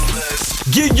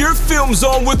Get your films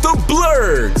on with the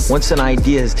Blurs. Once an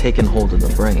idea has taken hold of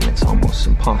the brain, it's almost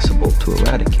impossible to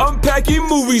eradicate. Unpacking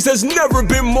movies has never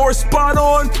been more spot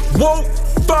on, woke,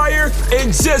 fire,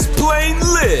 and just plain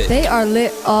lit. They are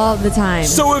lit all the time.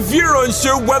 So if you're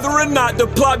unsure whether or not to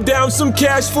plop down some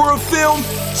cash for a film,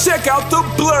 check out the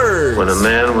Blurs. When a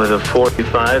man with a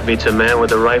 45 meets a man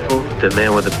with a rifle, the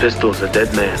man with a pistol is a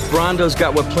dead man. Brondo's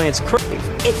got what plants crave.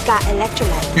 It's got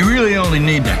electrolyte. You really only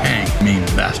need to hang mean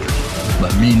bastards.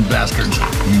 But mean bastards,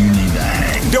 you need to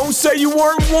hang. Don't say you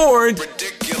weren't warned.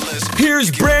 Ridiculous.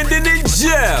 Here's Brandon and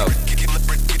Jeff.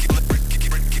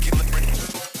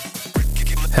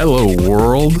 Hello,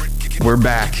 world. We're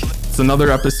back. It's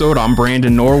another episode. I'm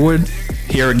Brandon Norwood,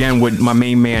 here again with my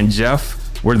main man, Jeff.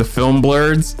 We're the Film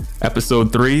Blurs,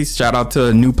 episode 3. Shout out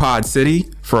to New Pod City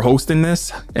for hosting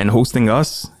this and hosting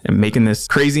us and making this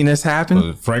craziness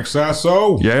happen. Frank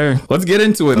Sasso. Yeah, let's get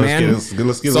into it, man. Let's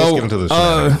get into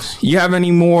this. You have any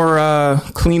more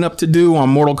cleanup to do on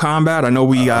Mortal Kombat? I know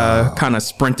we kind of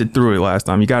sprinted through it last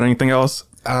time. You got anything else?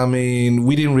 I mean,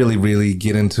 we didn't really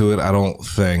get into it, I don't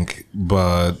think,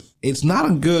 but it's not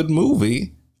a good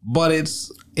movie, but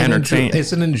it's entertaining.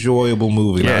 It's an enjoyable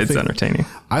movie. Yeah, it's entertaining.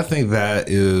 I think that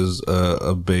is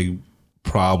a big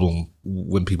problem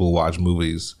when people watch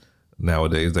movies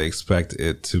nowadays. They expect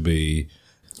it to be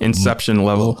Inception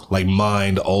level, like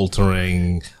mind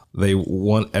altering. They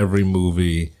want every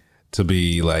movie to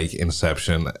be like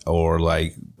Inception or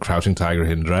like Crouching Tiger,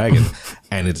 Hidden Dragon,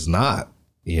 and it's not.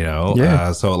 You know,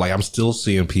 yeah. So like I'm still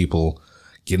seeing people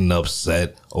getting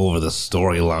upset over the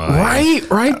storyline.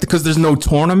 Right, because there's no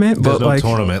tournament. There's no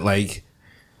tournament. Like,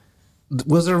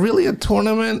 was there really a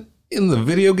tournament in the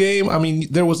video game? I mean,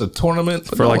 there was a tournament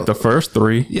for like the first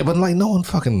 3. Yeah, but like no one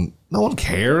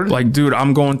cared. Like, dude,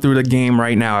 I'm going through the game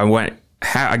right now.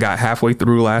 I got halfway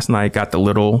through last night. Got the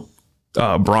little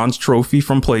bronze trophy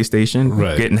from PlayStation.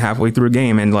 Right. Getting halfway through a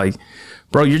game and like.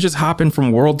 Bro, you're just hopping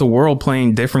from world to world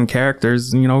playing different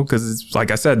characters, you know, because it's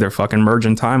like I said, they're fucking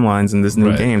merging timelines in this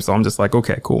new game. So I'm just like,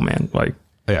 okay, cool, man. Like,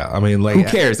 yeah, I mean, like, who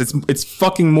cares? It's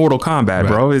fucking Mortal Kombat,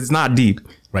 bro. It's not deep.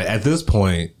 Right. At this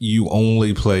point, you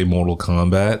only play Mortal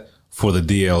Kombat for the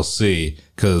DLC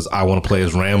because I want to play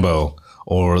as Rambo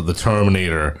or the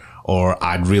Terminator, or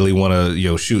I'd really want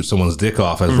to, shoot someone's dick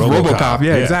off as RoboCop.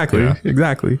 Yeah,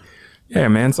 exactly. Yeah,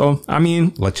 man. So, I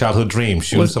mean, like childhood dream,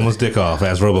 shooting someone's dick off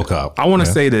as RoboCop. I want to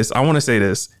say this.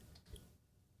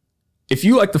 If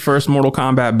you like the first Mortal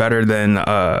Kombat better than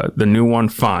the new one,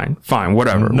 fine,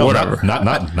 whatever, no, whatever.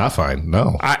 Not fine.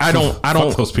 No, I don't.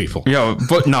 Fuck those people.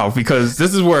 But no, because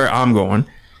this is where I'm going.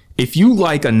 If you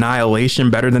like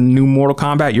Annihilation better than the new Mortal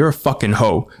Kombat, you're a fucking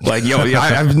hoe. Like, I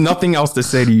have nothing else to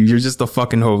say to you. You're just a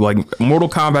fucking hoe. Like, Mortal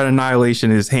Kombat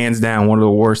Annihilation is hands down one of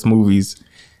the worst movies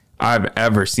I've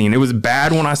ever seen. It was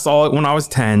bad when I saw it when I was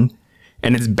 10,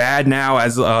 and it's bad now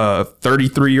as a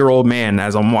 33-year-old man.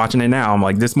 As I'm watching it now, I'm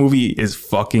like, this movie is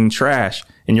fucking trash.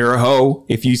 And you're a hoe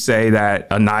if you say that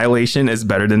Annihilation is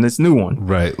better than this new one.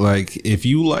 Right. Like, if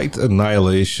you liked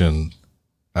Annihilation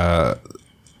better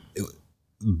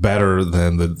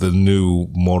than the new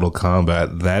Mortal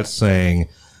Kombat, that's saying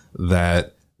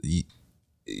that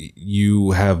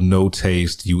you have no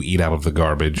taste. You eat out of the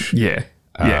garbage. Yeah.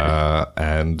 Yeah.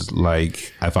 And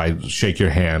like, if I shake your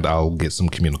hand, I'll get some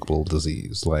communicable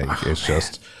disease. Like, it's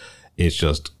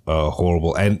just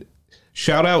horrible. And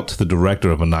shout out to the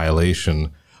director of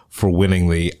Annihilation for winning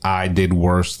the I Did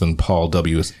Worse Than Paul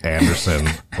W.S. Anderson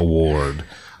award.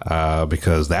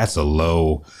 Because that's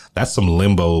some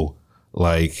limbo,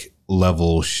 like,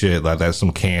 level shit. Like, that's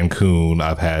some Cancun.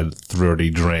 I've had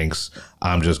 30 drinks.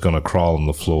 I'm just going to crawl on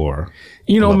the floor.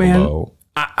 You know, man.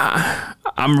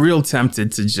 I'm real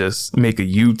tempted to just make a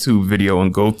YouTube video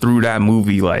and go through that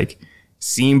movie like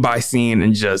scene by scene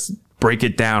and just break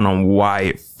it down on why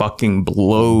it fucking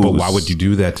blows. But why would you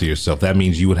do that to yourself? That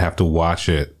means you would have to watch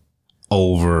it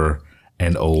over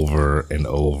and over and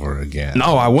over again.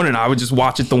 No, I wouldn't. I would just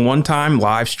watch it the one time,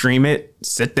 live stream it,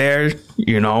 sit there,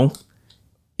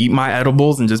 eat my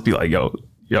edibles and just be like, yo,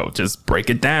 just break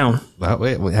it down.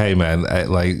 Hey, man,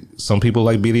 like, some people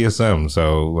like BDSM,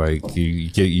 so like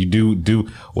you do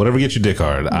whatever gets your dick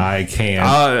hard. I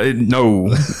can't. No.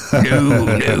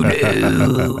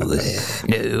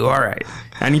 All right.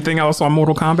 Anything else on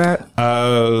Mortal Kombat?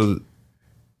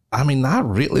 I mean, not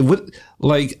really.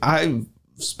 I've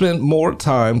spent more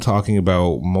time talking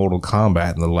about Mortal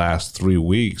Kombat in the last 3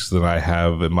 weeks than I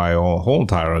have in my whole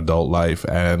entire adult life,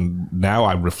 and now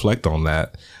I reflect on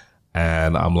that.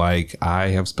 And I'm like,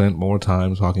 I have spent more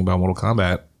time talking about Mortal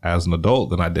Kombat as an adult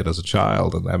than I did as a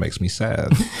child, and that makes me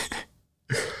sad.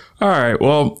 All right.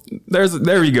 Well,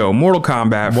 there you go. Mortal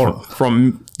Kombat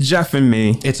from Jeff and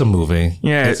me. It's a movie.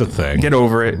 Yeah, it's a thing. Get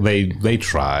over it. They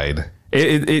tried.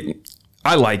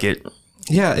 I like it.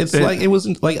 Yeah, it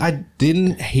wasn't like I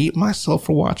didn't hate myself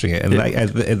for watching it, and like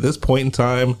at this point in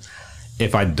time,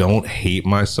 if I don't hate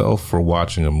myself for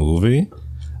watching a movie,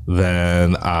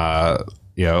 then I've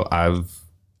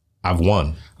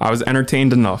won. I was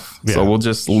entertained enough, so we'll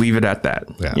just leave it at that.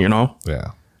 Yeah. You know.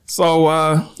 Yeah.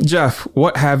 So, Jeff,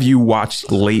 what have you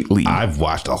watched lately? I've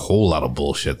watched a whole lot of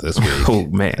bullshit this week. Oh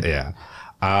man. Yeah.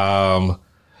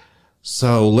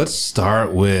 So let's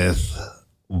start with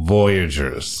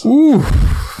Voyagers. Ooh.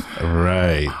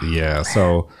 Right. Yeah.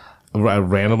 So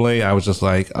randomly, I was just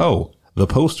like, oh, the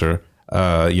poster.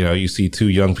 You see two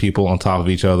young people on top of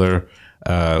each other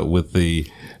with the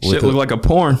shit look like a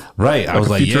porn. Right. Like I was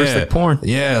like, futuristic porn.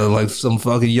 Yeah, like some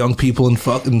fucking young people in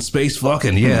fucking space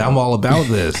fucking. Yeah, I'm all about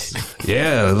this.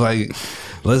 Yeah, like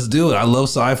let's do it. I love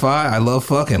sci-fi. I love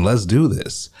fucking. Let's do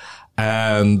this.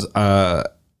 And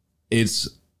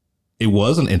it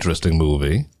was an interesting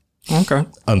movie. Okay.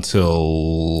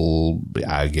 Until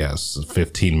I guess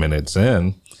 15 minutes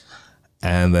in.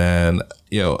 And then,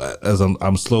 as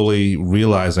I'm slowly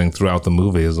realizing throughout the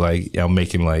movie is like, I'm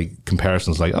making like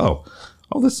comparisons like, oh,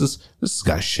 this has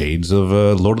got shades of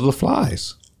Lord of the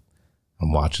Flies.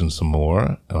 I'm watching some more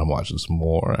and I'm watching some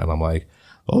more and I'm like,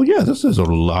 oh yeah, this has a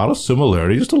lot of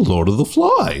similarities to Lord of the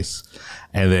Flies.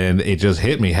 And then it just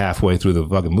hit me halfway through the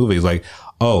fucking movie. It's like,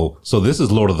 oh, so this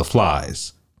is Lord of the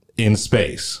Flies in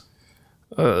space.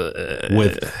 And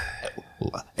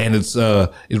it's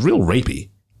real rapey.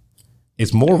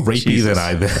 It's more rapey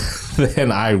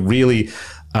than I really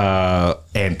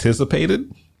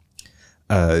anticipated.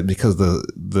 Because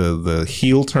the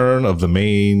heel turn of the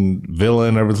main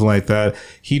villain, everything like that,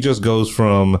 he just goes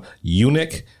from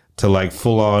eunuch to like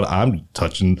full on. I'm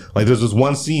touching. Like there's this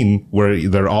one scene where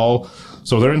they're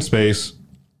in space.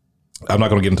 I'm not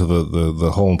going to get into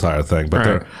the whole entire thing,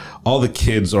 but all the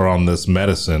kids are on this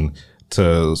medicine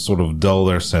to sort of dull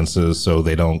their senses so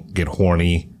they don't get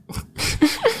horny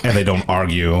and they don't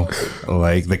argue.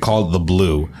 Like they call it the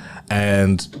blue,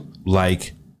 and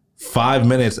like 5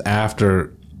 minutes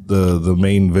after the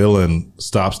main villain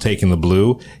stops taking the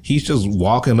blue, he's just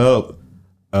walking up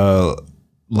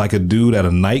like a dude at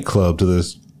a nightclub to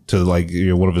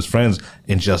one of his friends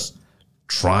and just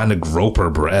trying to grope her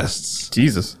breasts.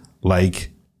 Jesus.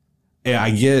 Like, yeah,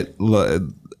 I get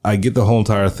the whole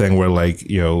entire thing where like,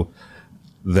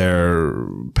 their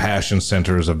passion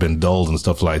centers have been dulled and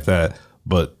stuff like that.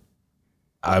 But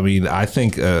I mean, I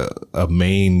think a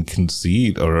main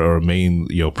conceit or a main,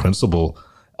 principle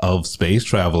of space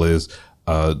travel is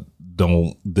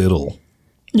don't diddle.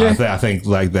 Yeah. I think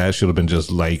like that should have been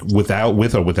just like with or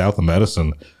without the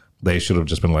medicine, they should have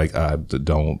just been like,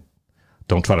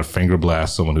 don't try to finger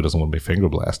blast someone who doesn't want to be finger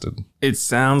blasted. It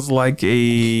sounds like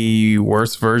a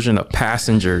worse version of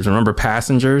Passengers. Remember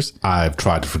Passengers? I've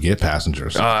tried to forget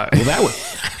Passengers. That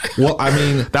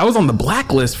was on the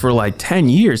blacklist for like 10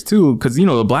 years too. Cause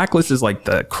the blacklist is like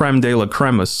the creme de la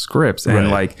creme of scripts. And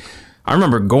like, I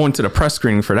remember going to the press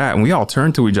screening for that and we all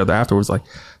turned to each other afterwards like,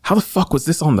 how the fuck was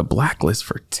this on the blacklist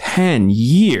for 10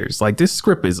 years? Like this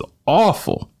script is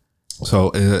awful.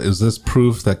 So is this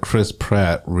proof that Chris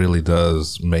Pratt really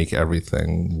does make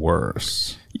everything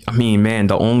worse? I mean, man,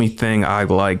 the only thing I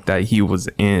like that he was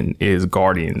in is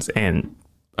Guardians and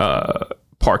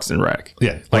Parks and Rec.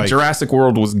 Yeah. Like Jurassic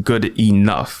World was good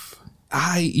enough.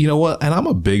 You know what? And I'm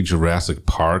a big Jurassic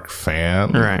Park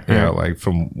fan. Right. Like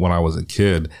from when I was a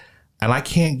kid. And I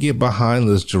can't get behind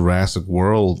this Jurassic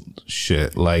World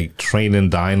shit, like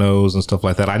training dinos and stuff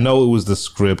like that. I know it was the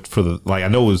script for I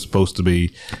know it was supposed to be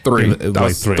 3. That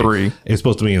was 3. It's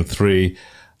supposed to be in 3.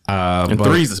 And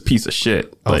 3 is a piece of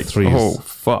shit. Like, 3 oh,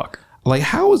 fuck. Like,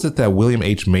 how is it that William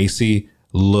H. Macy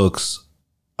looks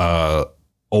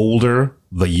older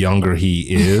the younger he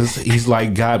is? He's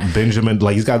like got Benjamin,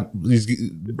 like he's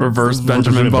reverse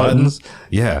Benjamin buttons.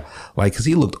 Yeah. Like, cause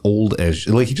he looked old as,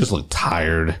 like he just looked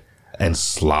tired and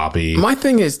sloppy. My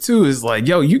thing is too is like,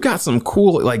 yo, you got some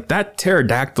cool, like that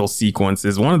pterodactyl sequence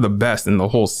is one of the best in the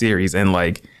whole series. And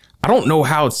like, I don't know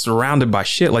how it's surrounded by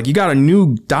shit. Like you got a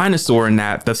new dinosaur in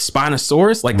that, the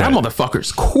Spinosaurus, like that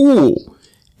motherfucker's cool.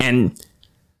 And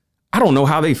I don't know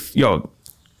how what's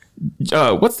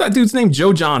that dude's name?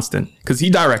 Joe Johnston. Cause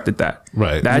he directed that.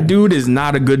 Right. That dude is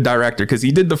not a good director because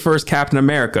he did the first Captain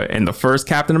America, and the first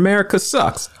Captain America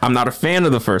sucks. I'm not a fan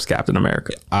of the first Captain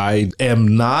America. I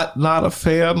am not a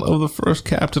fan of the first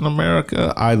Captain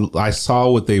America. I saw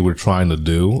what they were trying to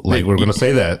do. Like, we're going to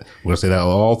say that. We're going to say that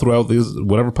all throughout these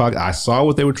whatever podcast. I saw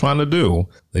what they were trying to do.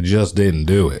 They just didn't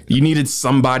do it. You needed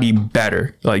somebody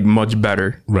better, like much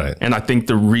better. Right. And I think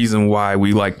the reason why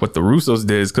we like what the Russos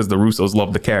did is because the Russos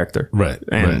love the character. Right.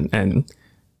 And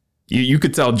you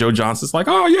could tell Joe Johnston's like,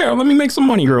 oh yeah, let me make some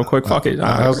money real quick. Fuck it.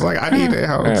 I was like, I need it.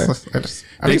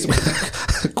 I need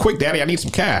some quick, daddy. I need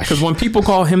some cash. Because when people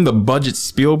call him the budget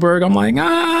Spielberg, I'm like,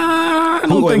 I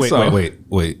don't think so.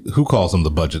 Wait. Who calls him the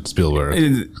budget Spielberg?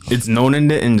 It's known in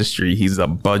the industry. He's a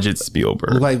budget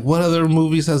Spielberg. Like, what other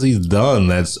movies has he done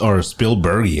are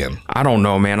Spielbergian? I don't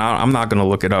know, man. I'm not gonna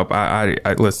look it up. I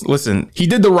listen. He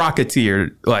did The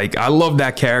Rocketeer. Like, I love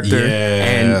that character. Yeah,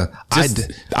 and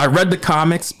I read the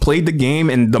comics, played the game,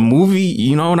 and the movie.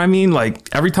 You know what I mean? Like,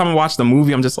 every time I watch the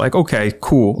movie, I'm just like, okay,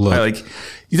 cool. Like,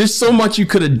 there's so much you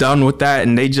could have done with that,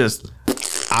 and they just.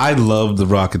 I love The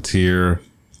Rocketeer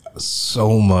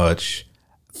so much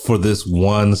for this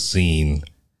one scene.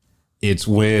 It's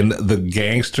when the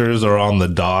gangsters are on the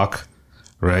dock,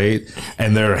 right?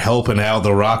 And they're helping out the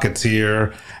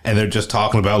Rocketeer, and they're just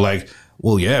talking about like,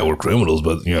 well, yeah, we're criminals,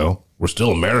 but you know, we're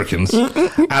still Americans.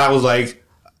 And I was like,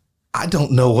 I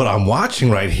don't know what I'm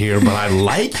watching right here, but I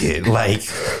like it. Like,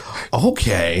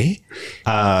 okay.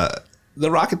 The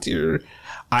Rocketeer,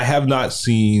 I have not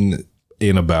seen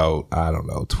in about, I don't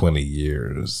know, 20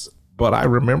 years. But I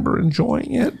remember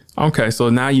enjoying it. Okay, so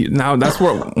now that's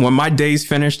when my day's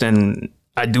finished and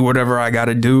I do whatever I got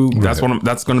to do. Right.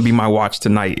 That's going to be my watch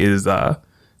tonight is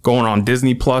going on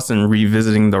Disney Plus and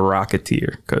revisiting The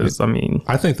Rocketeer. Because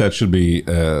I think that should be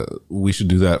we should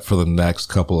do that for the next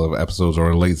couple of episodes, or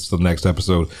at least the next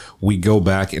episode. We go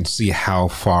back and see how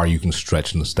far you can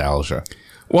stretch nostalgia.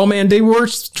 Well, man, they were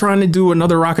trying to do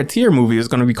another Rocketeer movie. It's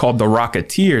going to be called The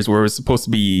Rocketeers, where it's supposed to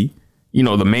be, you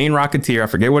know, the main Rocketeer, I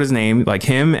forget what his name, like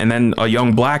him, and then a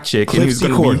young black chick. Cliff and he's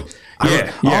going to be,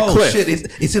 Cliff.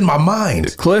 Shit, it's in my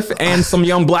mind. Cliff and some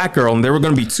young black girl, and there were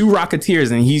going to be two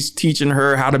Rocketeers, and he's teaching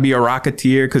her how to be a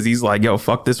Rocketeer because he's like, yo,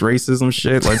 fuck this racism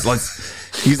shit.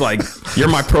 He's like, you're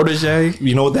my protege.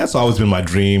 You know, that's always been my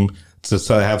dream. To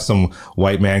have some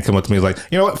white man come up to me like,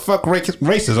 you know what, fuck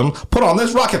racism, put on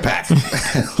this rocket pack.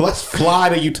 Let's fly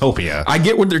to utopia. I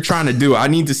get what they're trying to do. I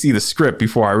need to see the script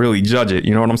before I really judge it.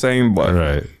 You know what I'm saying? But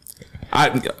right.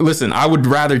 I would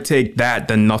rather take that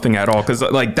than nothing at all. Because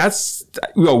like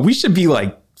we should be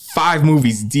like 5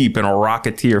 movies deep in a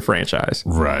Rocketeer franchise.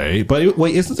 Right. But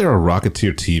wait, isn't there a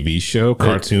Rocketeer TV show,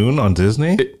 cartoon on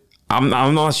Disney? I'm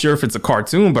not sure if it's a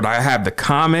cartoon, but I have the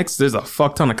comics. There's a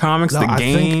fuck ton of comics. The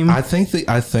game. I think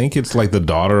it's like the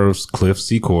daughter of Cliff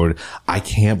Secord. I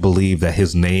can't believe that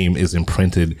his name is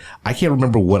imprinted. I can't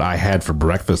remember what I had for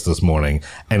breakfast this morning,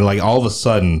 and like all of a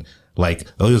sudden, like,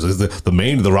 oh, this is the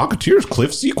Rocketeer is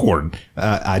Cliff Secord.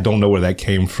 I don't know where that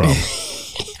came from.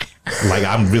 Like,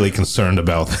 I'm really concerned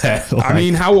about that. Like, I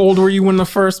mean, how old were you when the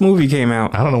first movie came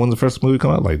out? I don't know when the first movie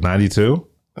came out. Like 92.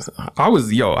 I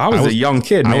was a young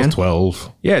kid, man. I was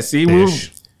 12. Yeah,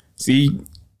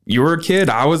 you were a kid.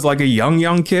 I was like a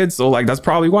young kid. So like, that's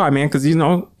probably why, man. Cause you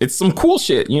know, it's some cool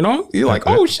shit, you know, you're like,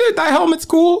 oh shit, that helmet's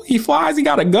cool. He flies. He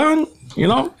got a gun, you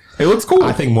know, it looks cool.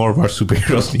 I think more of our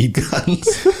superheroes need guns.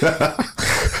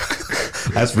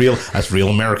 That's real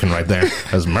American right there.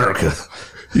 That's America.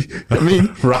 I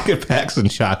mean, rocket packs and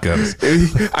shotguns.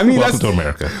 I mean, welcome to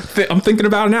America. I'm thinking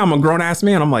about it now. I'm a grown ass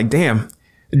man. I'm like, damn.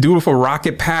 Dude with a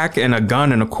rocket pack and a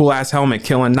gun and a cool ass helmet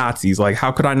killing Nazis. Like,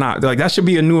 how could I not? Like, that should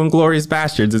be a new Inglourious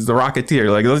Bastards. Is the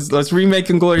Rocketeer? Like, let's remake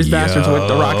Inglourious Bastards with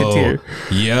the Rocketeer.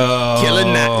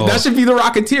 Killing that should be the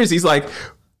Rocketeers. He's like,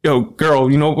 yo, girl,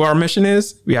 you know what our mission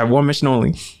is? We have one mission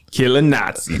only: killing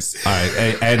Nazis. All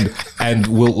right, and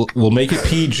we'll make it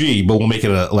PG, but we'll make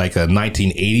it a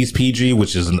 1980s PG,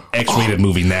 which is an X-rated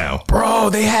movie now. Bro,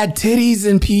 they had titties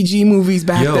in PG movies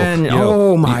back then.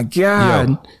 Oh my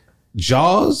god.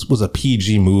 Jaws was a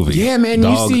PG movie. Yeah, man.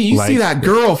 You see that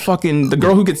girl, the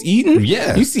girl who gets eaten?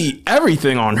 Yeah. You see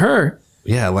everything on her.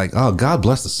 Yeah, like, oh, God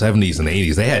bless the 70s and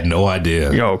 80s. They had no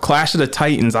idea. Yo, Clash of the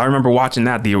Titans. I remember watching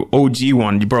that, the OG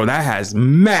one. Bro, that has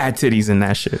mad titties in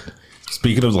that shit.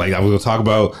 Speaking of, like, I was going to talk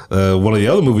about one of the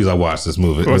other movies I watched this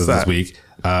week. Speaking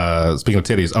of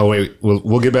titties. Oh, wait,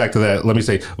 we'll get back to that. Let me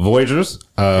say, Voyagers.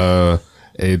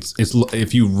 It's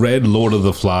if you read Lord of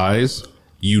the Flies,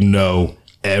 you know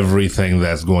everything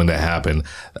that's going to happen.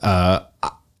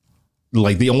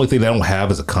 Like, the only thing they don't have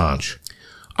is a conch.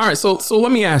 All right, so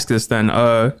let me ask this then.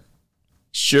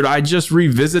 should I just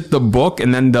revisit the book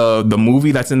and then the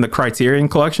movie that's in the Criterion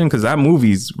collection? Because that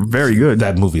movie's very good.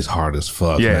 That movie's hard as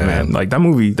fuck. Yeah, man. Like that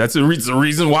movie, that's the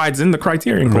reason why it's in the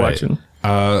Criterion collection.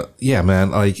 Right. Yeah,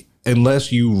 man. Like,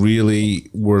 unless you really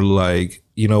were like,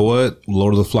 you know what,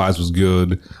 Lord of the Flies was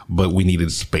good, but we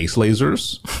needed space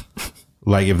lasers.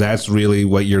 Like, if that's really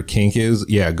what your kink is,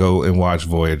 yeah, go and watch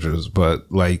Voyagers.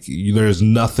 But like, there's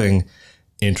nothing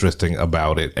interesting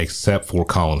about it except for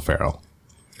Colin Farrell.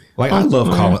 Like, I love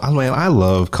Colin. I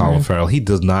love Colin Farrell. He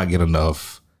does not get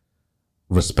enough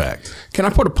respect. Can I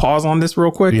put a pause on this real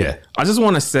quick? Yeah. I just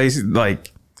want to say,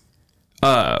 like,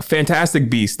 Fantastic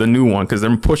Beasts, the new one, because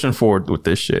they're pushing forward with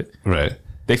this shit. Right.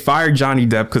 They fired Johnny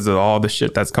Depp because of all the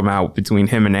shit that's come out between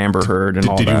him and Amber Heard and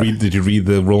all that. Did you read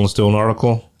the Rolling Stone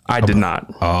article? I did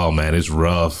not. Oh man, it's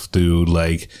rough, dude.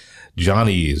 Like,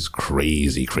 Johnny is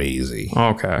crazy.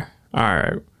 Okay. All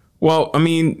right. Well, I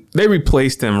mean, they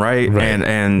replaced him, right?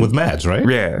 And with Mads, right?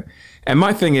 Yeah. And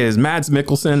my thing is, Mads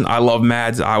Mikkelsen, I love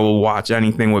Mads. I will watch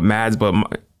anything with Mads, but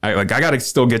I got to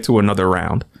still get to another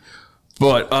round.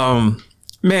 But,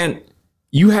 man,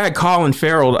 you had Colin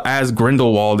Farrell as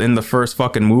Grindelwald in the first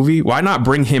fucking movie. Why not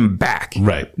bring him back?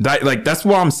 Right. That's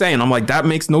what I'm saying. I'm like, that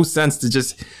makes no sense to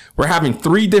just... We're having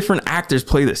 3 different actors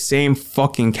play the same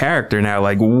fucking character now.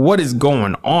 Like, what is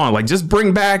going on? Like, just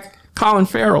bring back Colin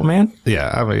Farrell, man.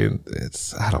 Yeah, I mean,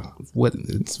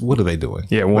 what are they doing?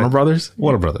 Yeah, Warner Brothers.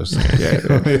 Warner Brothers. Yeah.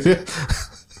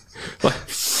 Like,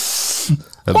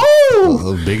 a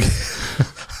big...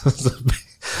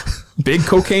 Big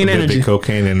cocaine energy. Big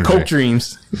cocaine energy. Coke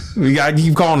dreams. We gotta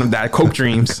keep calling them that. Coke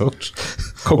dreams. Coke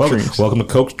dreams. Welcome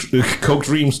to Coke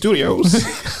Dream Studios.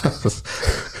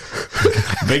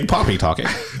 Big Poppy talking.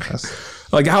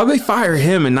 Like, how they fire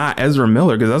him and not Ezra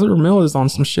Miller? Because Ezra Miller's on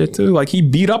some shit too. Like, he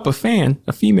beat up a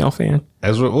female fan.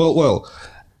 Ezra. Well.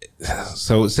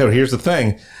 So here's the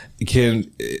thing.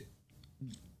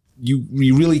 You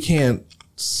really can't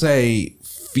say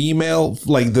female,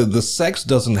 like the sex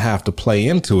doesn't have to play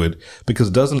into it, because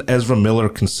doesn't Ezra Miller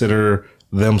consider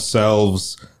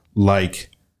themselves like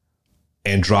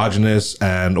androgynous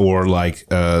and or like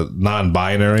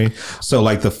non-binary? So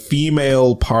like the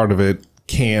female part of it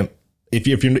can't, if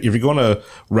you're going to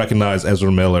recognize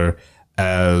Ezra Miller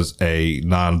as a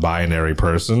non-binary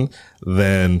person,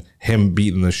 then him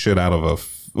beating the shit out of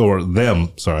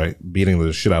beating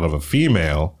the shit out of a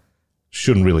female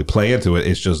shouldn't really play into it.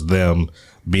 It's just them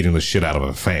beating the shit out of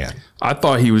a fan. I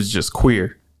thought he was just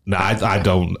queer. No, I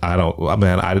don't.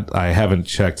 Man, I haven't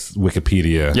checked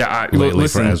Wikipedia. Yeah, lately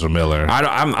listen, for Ezra Miller.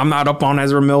 I'm not up on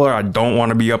Ezra Miller. I don't want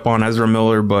to be up on Ezra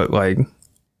Miller, but like,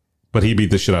 but he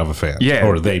beat the shit out of a fan. Yeah,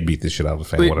 or they beat the shit out of a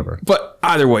fan. Whatever. But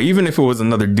either way, even if it was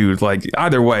another dude, like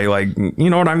either way, like, you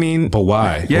know what I mean. But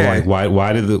why? Yeah.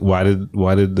 Why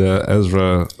did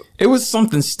Ezra? It was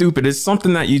something stupid. It's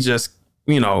something that you just,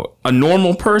 you know, a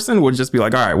normal person would just be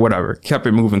like, all right, whatever, kept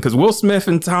it moving. Because Will Smith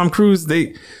and Tom Cruise,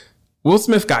 Will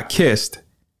Smith got kissed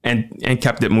and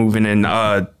kept it moving,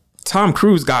 and Tom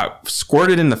Cruise got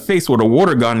squirted in the face with a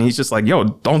water gun. And he's just like, yo,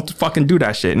 don't fucking do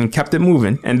that shit, and kept it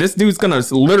moving. And this dude's gonna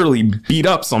literally beat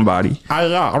up somebody.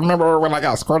 I remember when I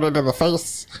got squirted in the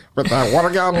face with that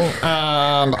water gun,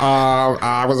 and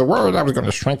I was worried I was going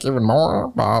to shrink even more,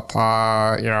 but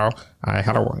I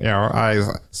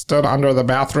stood under the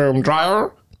bathroom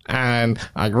dryer and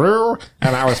I grew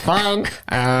and I was fine,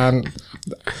 and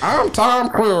I'm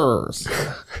Tom Cruise.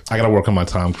 I gotta work on my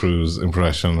Tom Cruise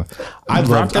impression. I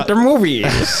love at the movies.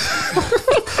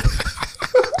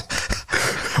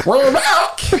 We're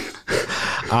back.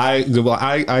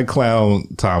 I clown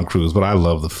Tom Cruise, but I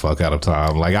love the fuck out of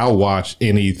Tom. Like, I'll watch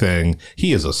anything.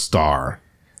 He is a star.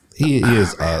 He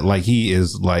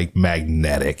is like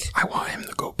magnetic. I want him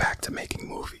to go back to making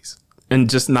movies and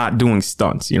just not doing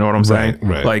stunts. You know what I'm saying?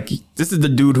 Right. Like, this is the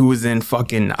dude who was in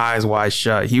fucking Eyes Wide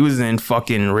Shut. He was in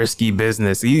fucking Risky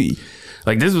Business. This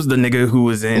was the nigga who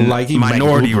was in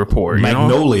Minority Report.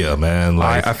 Magnolia, you know? Man.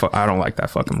 Like, I don't like that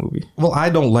fucking movie. Well, I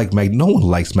don't like no one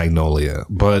likes Magnolia,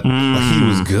 but he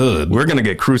was good. We're gonna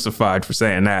get crucified for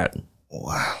saying that.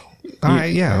 Wow. All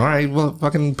right. Well,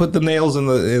 fucking put the nails in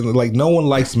like, no one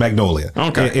likes Magnolia.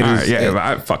 Okay.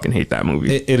 I fucking hate that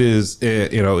movie. It is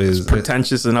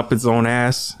pretentious and up its own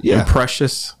ass. Yeah. And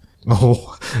precious.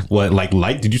 Oh, what?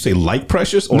 Like? Did you say like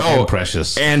Precious or no, and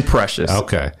Precious? And Precious.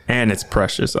 Okay. And it's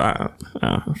Precious.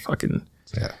 Fucking.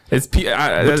 Yeah. It's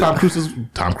but Tom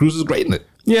Cruise is great in it.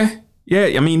 Yeah.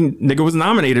 I mean, nigga was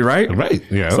nominated, right? Right.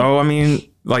 Yeah. So I mean,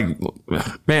 like,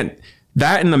 man,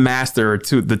 That and The Master are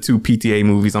the two PTA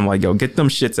movies. I'm like, yo, get them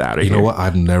shits out of here. You know what?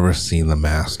 I've never seen The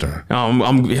Master.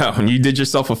 You did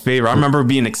yourself a favor. I remember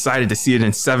being excited to see it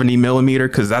in 70 millimeter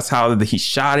because that's how he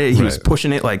shot it. He was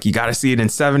pushing it like, you got to see it in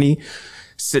 70.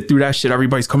 Sit through that shit.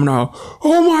 Everybody's coming out.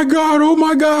 Oh my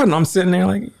God. And I'm sitting there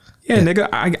like, yeah. Nigga,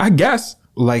 I guess.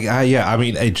 Like, I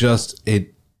mean,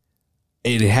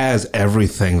 it has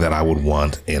everything that I would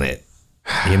want in it.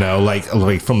 You know, like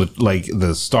from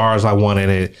the stars I want in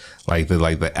it, like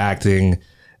the acting,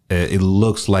 it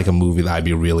looks like a movie that I'd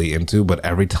be really into. But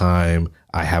every time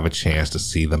I have a chance to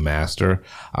see The Master,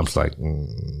 I'm just like,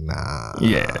 nah.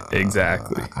 Yeah,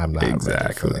 exactly. I'm not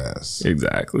ready for this.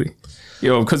 Exactly.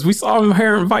 Yo, because we saw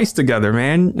Inherent Vice together,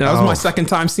 man. That was my second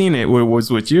time seeing it. Was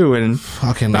with you, and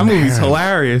fucking that movie's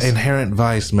hilarious. Inherent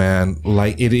Vice, man.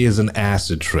 Like, it is an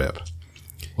acid trip.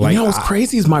 Like, you know what's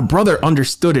crazy is my brother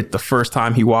understood it the first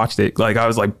time he watched it. Like, I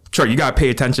was like, sure, you gotta pay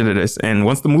attention to this. And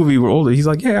once the movie was older, he's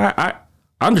like, yeah, I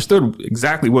understood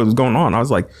exactly what was going on. I was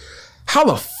like, how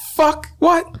the fuck?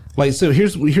 What? Like, so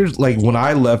here's like, when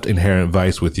I left Inherent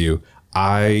Vice with you,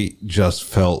 I just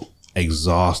felt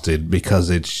exhausted because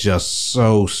it's just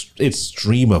it's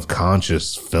stream of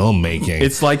conscious filmmaking.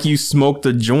 It's like you smoked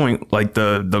a joint, like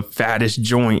the fattest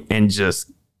joint, and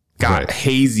just got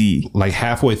hazy. Like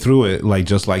halfway through it, like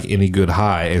just like any good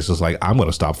high, it's just like, I'm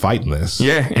gonna stop fighting this.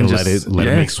 Yeah, and just, let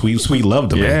it make sweet love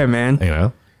to me. Yeah, man. You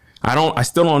know, I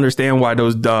still don't understand why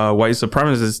those white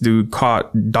supremacists dude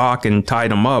caught Doc and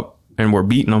tied him up and were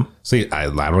beating him. See, I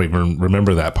don't even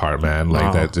remember that part, man.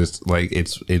 Like that, just like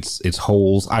it's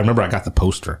holes. I remember I got the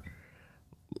poster.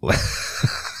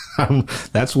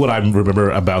 That's what I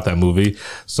remember about that movie.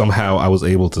 Somehow I was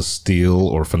able to steal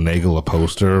or finagle a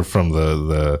poster from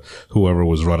the whoever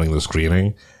was running the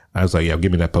screening. I was like, yeah,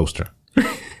 give me that poster.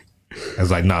 I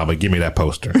was like, nah, but give me that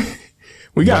poster.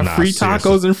 We got free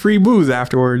tacos and free booze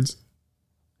afterwards.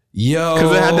 Yo,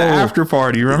 because they had the after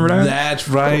party. Remember that? That's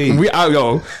right.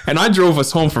 And I drove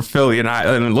us home for Philly,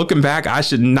 and looking back, I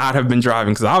should not have been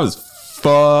driving because I was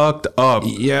fucked up.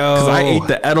 Yo, because I ate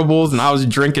the edibles and I was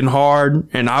drinking hard,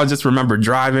 and I just remember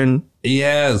driving.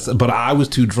 Yes, but I was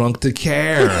too drunk to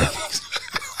care.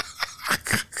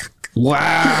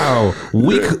 Wow,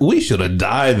 we should have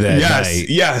died that night.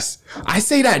 Yes, I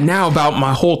say that now about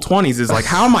my whole 20s. Is like,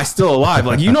 how am I still alive?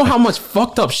 Like, you know how much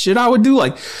fucked up shit I would do?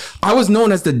 Like, I was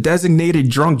known as the designated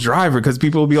drunk driver because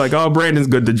people would be like, oh, Brandon's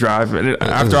good to drive. And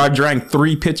after I drank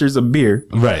 3 pitchers of beer.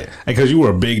 Right. Because you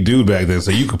were a big dude back then,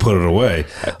 so you could put it away.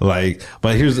 Like,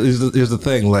 but here's the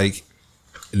thing. Like,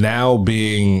 now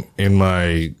being in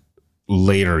my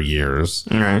later years,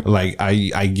 right, like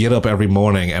I get up every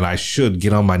morning and I should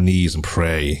get on my knees and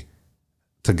pray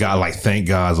to God, like, thank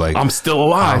God, like, I'm still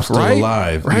alive. I'm still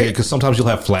alive. Right? Because sometimes you'll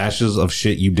have flashes of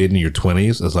shit you did in your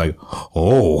 20s. It's like,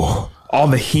 oh, all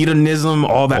the hedonism,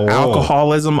 all the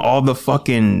alcoholism, all the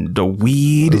fucking the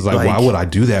weed. It's like, why would I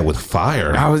do that with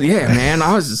fire? I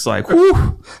was just like,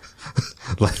 whew.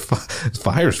 Like,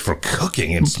 fire's for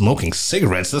cooking and smoking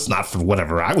cigarettes. That's not for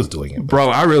whatever I was doing it. Bro,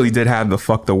 I really did have the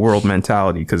fuck the world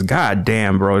mentality because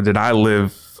goddamn, bro, did I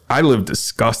live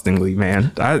disgustingly,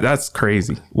 man. That's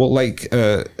crazy. Well, like,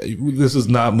 this is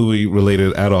not movie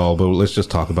related at all, but let's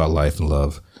just talk about life and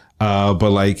love. But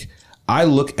like, I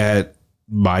look at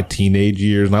my teenage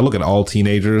years and I look at all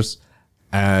teenagers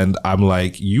and I'm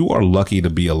like, you are lucky to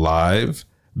be alive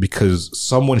because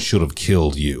someone should have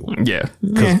killed you. Yeah.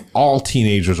 Because all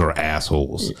teenagers are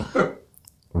assholes.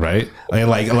 Right? And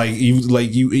like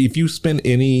you if you spend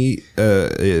any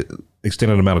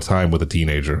extended amount of time with a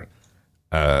teenager,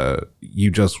 you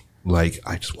just like,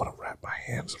 I just want to wrap my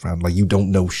hands around, like, you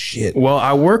don't know shit. Well,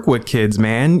 I work with kids,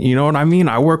 man. You know what I mean?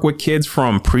 I work with kids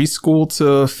from preschool to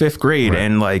 5th grade, right.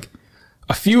 And like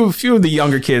a few of the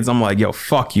younger kids, I'm like, yo,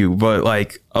 fuck you. But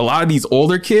like a lot of these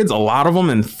older kids, a lot of them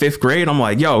in 5th grade, I'm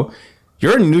like, yo,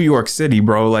 you're in New York City,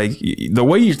 bro. Like, the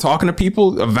way you're talking to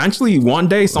people, eventually one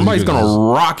day somebody's going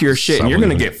to rock your shit and you're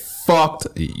going to get fucked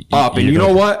up. And you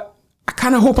know what? I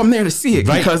kind of hope I'm there to see it,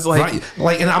 because like,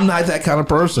 and I'm not that kind of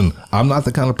person. I'm not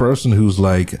the kind of person who's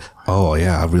like, oh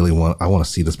yeah, I want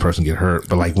to see this person get hurt.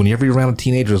 But like, whenever you're around a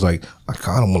teenager, it's like, I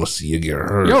kind of want to see you get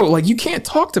hurt. Yo, like, you can't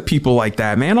talk to people like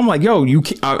that, man. I'm like, yo, you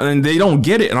can't, and they don't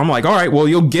get it. And I'm like, all right, well,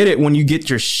 you'll get it when you get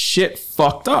your shit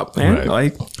fucked up, man. Right.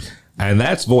 Like, and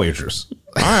that's Voyagers.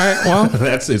 All right, well,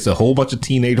 it's a whole bunch of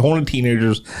horny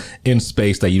teenagers in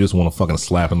space that you just want to fucking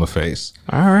slap in the face.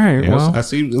 All right, well, I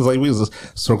see. It's like, we was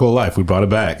a circle of life. We brought it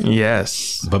back.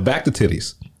 Yes, but back to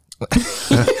titties.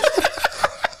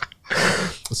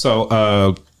 So,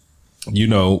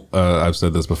 I've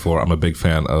said this before. I'm a big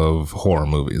fan of horror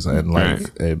movies, and like,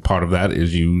 and part of that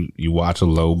is you watch a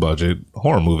low budget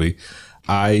horror movie.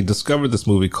 I discovered this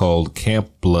movie called Camp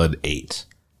Blood 8,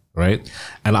 right?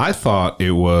 And I thought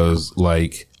it was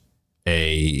like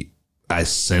a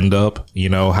send up, you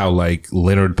know, how like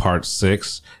Leonard Part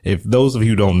 6. If those of you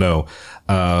who don't know,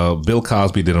 Bill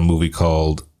Cosby did a movie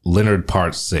called Leonard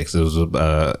Part 6.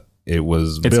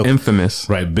 It's infamous.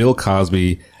 Right. Bill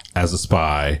Cosby as a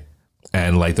spy.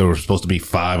 And like there were supposed to be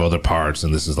 5 other parts.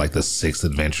 And this is like the 6th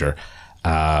adventure.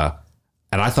 And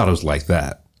I thought it was like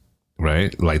that.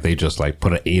 Right. Like they just like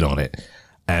put an 8 on it.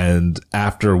 And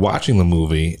after watching the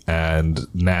movie and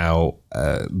now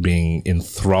being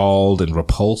enthralled and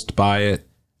repulsed by it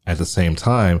at the same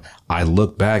time, I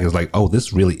look back as like, oh,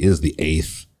 this really is the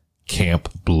 8th Camp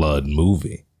Blood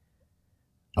movie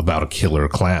about a killer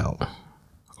clown.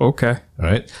 Okay.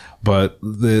 Right. But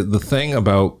the thing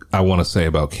I want to say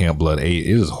about Camp Blood 8, it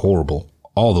is horrible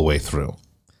all the way through.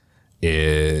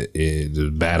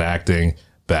 It bad acting,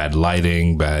 bad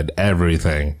lighting, bad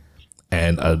everything.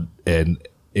 And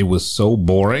it was so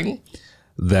boring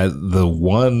that the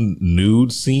one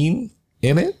nude scene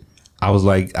in it, I was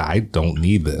like, I don't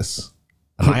need this.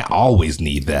 And I always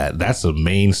need that. That's a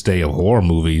mainstay of horror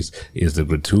movies, is the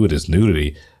gratuitous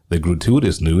nudity. The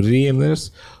gratuitous nudity in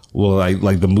this, well,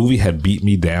 like the movie had beat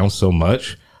me down so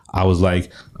much, I was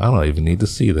like, I don't even need to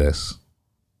see this.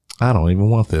 I don't even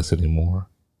want this anymore.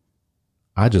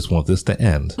 I just want this to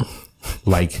end.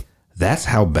 Like, that's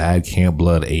how bad Camp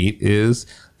Blood 8 is,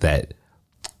 that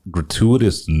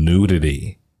gratuitous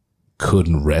nudity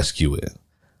couldn't rescue it.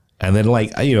 And then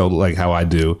like, you know, like how I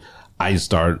do, I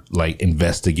start like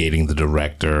investigating the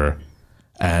director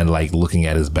and like looking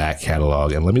at his back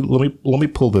catalog. And let me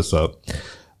pull this up.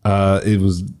 It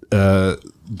was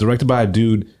directed by a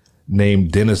dude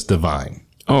named Dennis Devine.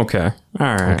 Okay.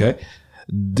 All right. Okay.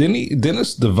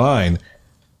 Dennis Devine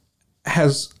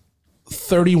has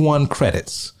 31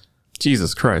 credits.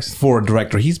 Jesus Christ. For a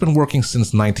director. He's been working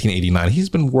since 1989. He's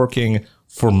been working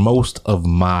for most of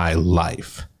my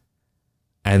life.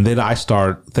 And then I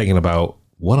start thinking about,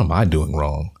 what am I doing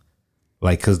wrong?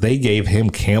 Like, because they gave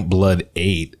him Camp Blood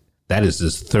 8. That is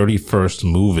his 31st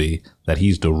movie that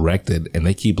he's directed. And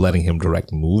they keep letting him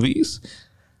direct movies.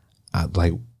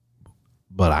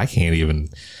 But I can't even,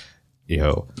 you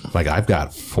know, like I've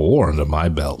got 4 under my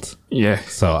belt. Yeah.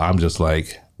 So I'm just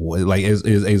like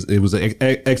it was an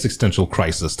existential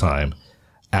crisis time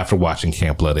after watching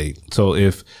Camp Blood 8. So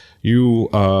if you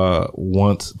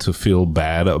want to feel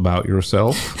bad about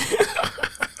yourself,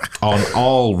 on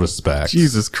all respects,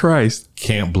 Jesus Christ,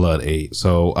 Camp Blood 8.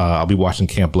 So I'll be watching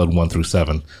Camp Blood 1 through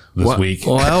 7 this week.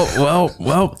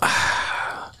 Well.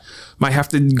 Might have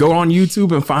to go on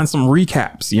YouTube and find some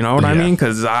recaps. You know what I mean?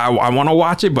 Because I want to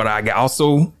watch it, but I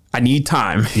need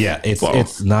time. Yeah,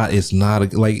 it's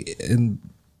not like. And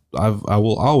I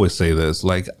will always say this: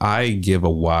 like, I give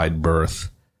a wide berth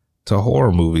to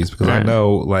horror movies because I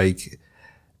know, like,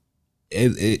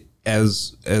 it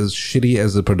as shitty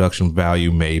as the production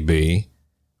value may be,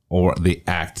 or the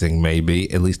acting may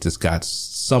be, at least it's got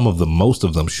most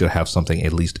of them should have something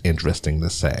at least interesting to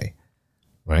say.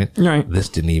 Right? This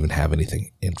didn't even have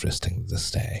anything interesting to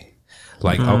say.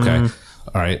 Like, okay,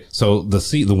 all right. So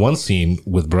the one scene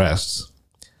with breasts,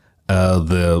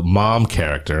 the mom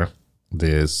character,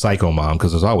 the psycho mom,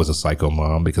 because there's always a psycho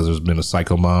mom, because there's been a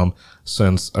psycho mom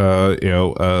since Friday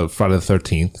the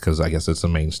 13th, because I guess it's a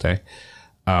mainstay.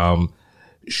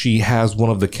 She has one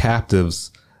of the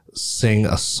captives sing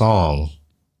a song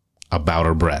about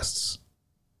her breasts.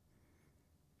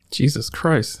 Jesus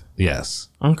Christ. Yes.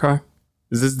 Okay.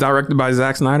 Is this directed by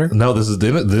Zack Snyder? No, this is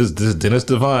Dennis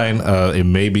Devine. It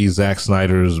may be Zack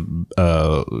Snyder's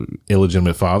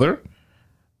illegitimate father.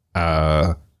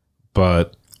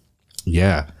 But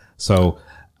yeah. So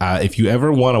if you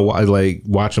ever want to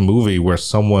watch a movie where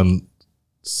someone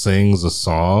sings a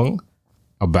song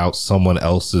about someone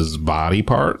else's body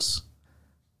parts,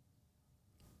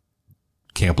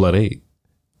 Camp Blood 8.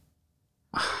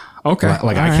 Okay.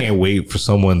 I can't wait for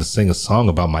someone to sing a song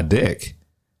about my dick.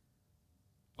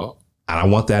 And I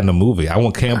want that in a movie. I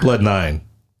want Camp Blood 9.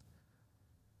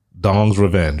 Dong's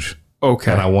Revenge.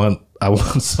 Okay. And I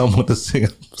want someone to sing a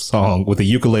song with a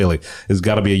ukulele. It's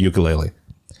got to be a ukulele,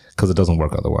 because it doesn't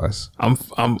work otherwise.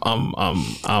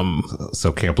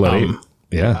 So Camp Blood 8.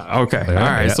 Yeah. Okay. Yeah, all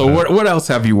right. yeah. So what else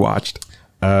have you watched?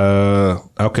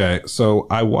 Okay. So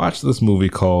I watched this movie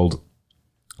called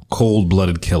Cold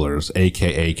Blooded Killers,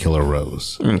 aka Killer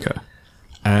Rose. Okay.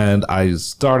 And I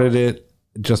started it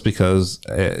just because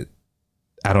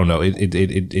I don't know.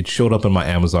 It showed up in my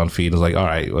Amazon feed. I was like, all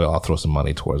right, well, I'll throw some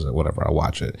money towards it. Whatever. I'll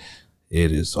watch it.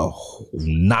 It is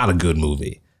not a good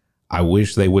movie. I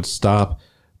wish they would stop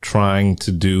trying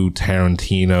to do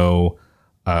Tarantino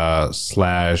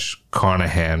slash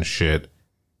Carnahan shit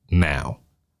now.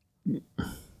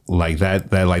 Like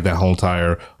that whole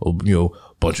entire,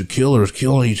 bunch of killers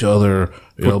killing each other.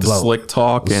 With the slick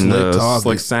talk and the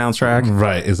slick soundtrack.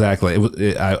 Right, exactly.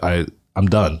 I'm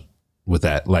done with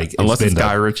that. Like, unless it's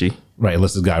Guy Ritchie. Right,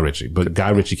 unless it's Guy Ritchie. But Guy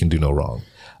Ritchie can do no wrong.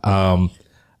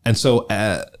 And so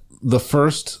the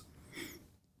first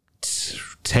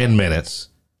 10 minutes,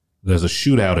 there's a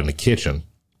shootout in the kitchen.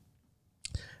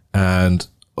 And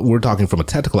we're talking from a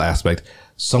technical aspect.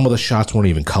 Some of the shots weren't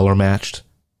even color matched.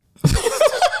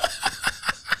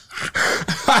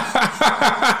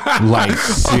 Like,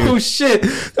 oh shit!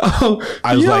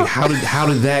 I was like, how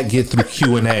did that get through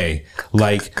Q&A?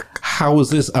 Like, how is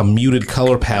this a muted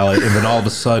color palette, and then all of a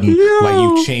sudden, like,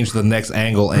 you change the next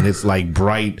angle, and it's like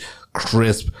bright,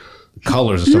 crisp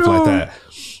colors and stuff like that.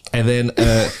 And then,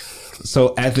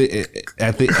 so at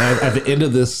the end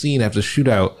of this scene, after the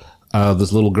shootout,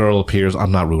 this little girl appears.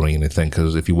 I'm not ruining anything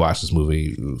because if you watch this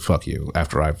movie, fuck you.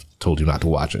 After I've told you not to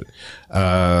watch it,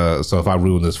 so if I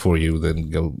ruin this for you, then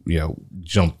go,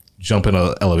 jump in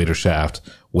an elevator shaft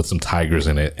with some tigers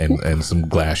in it and some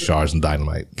glass shards and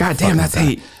dynamite. God damn, that's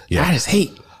hate. Yeah. That is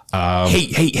hate.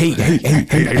 Hate.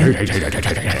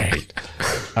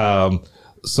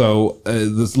 So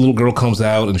this little girl comes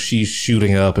out and she's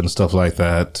shooting up and stuff like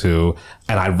that too.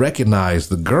 And I recognize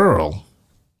the girl.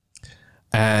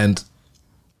 And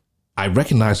I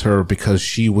recognize her because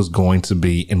she was going to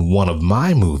be in one of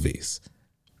my movies.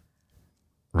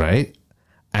 Right?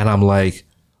 And I'm like,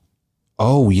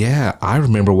 oh, yeah, I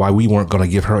remember why we weren't going to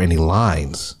give her any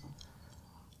lines.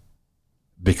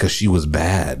 Because she was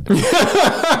bad.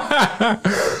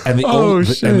 And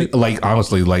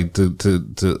honestly, like to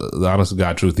the honest to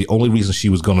God truth, the only reason she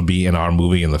was going to be in our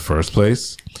movie in the first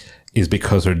place is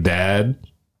because her dad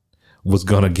was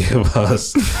going to give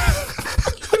us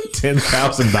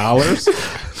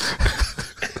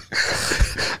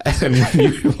 $10,000. And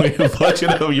when your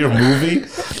budget of your movie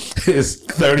is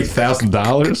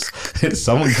 $30,000 and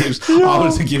someone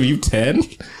offers to give you 10,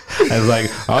 I was like,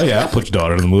 oh yeah, I'll put your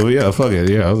daughter in the movie. Yeah, fuck it.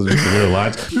 Yeah, real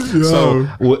lines. So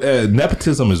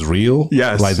nepotism is real.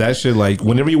 Yes, like that shit. Like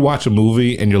whenever you watch a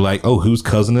movie and you're like, oh, whose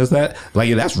cousin is that?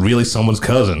 Like that's really someone's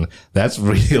cousin. That's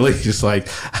really just like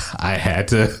I had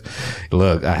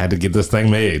to get this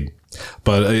thing made.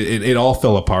 But it all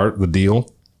fell apart. The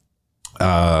deal.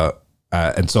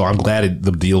 And so I'm glad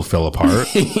the deal fell apart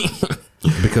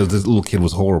because this little kid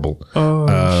was horrible.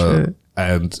 Oh shit!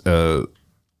 And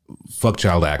fuck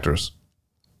child actors.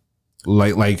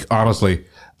 Like honestly,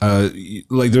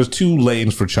 like there's two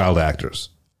lanes for child actors.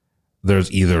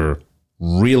 There's either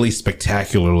really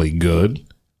spectacularly good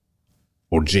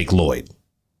or Jake Lloyd.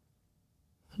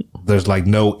 There's like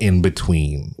no in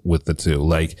between with the two.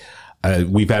 Like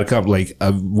we've had a couple. Like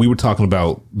we were talking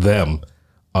about them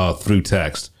through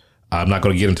text. I'm not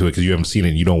going to get into it because you haven't seen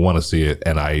it and you don't want to see it.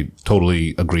 And I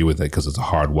totally agree with it because it's a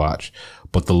hard watch.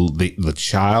 But the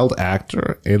child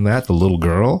actor in that, the little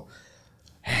girl,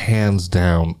 hands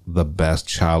down the best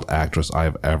child actress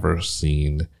I've ever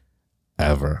seen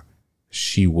ever.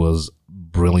 She was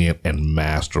brilliant and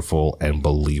masterful and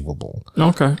believable.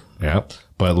 Okay. Yeah.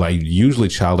 But like usually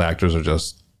child actors are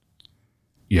just,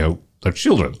 they're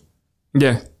children.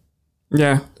 Yeah.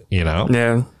 Yeah.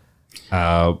 Yeah.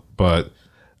 But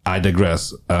I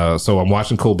digress. So I'm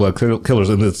watching Cold Blood Killers,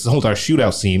 and this whole entire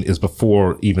shootout scene is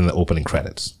before even the opening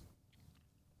credits.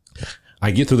 I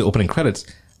get through the opening credits,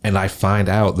 and I find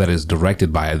out that it's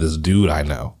directed by this dude I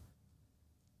know.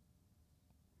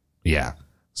 Yeah.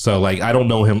 So, like, I don't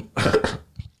know him.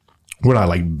 We're not,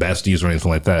 like, besties or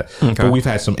anything like that. Okay. But we've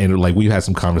had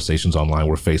some conversations online.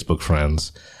 We're Facebook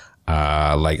friends.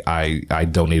 Like, I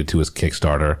donated to his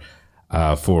Kickstarter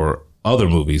for other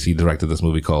movies. He directed this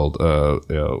movie called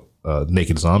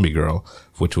Naked Zombie Girl,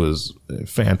 which was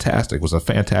fantastic. It was a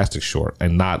fantastic short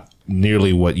and not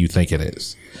nearly what you think it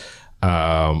is.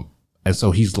 And so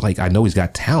he's like, I know he's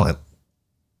got talent,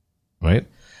 right?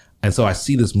 And so I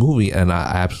see this movie and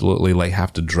I absolutely like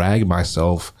have to drag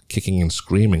myself kicking and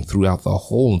screaming throughout the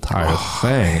whole entire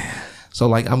thing. Man. So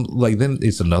like I'm like then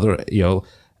it's another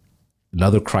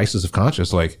crisis of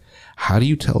conscience. Like, how do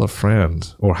you tell a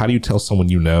friend or how do you tell someone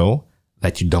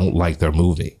that you don't like their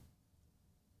movie?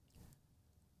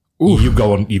 Oof. You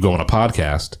go on a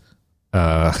podcast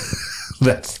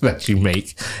that you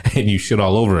make and you shit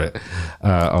all over it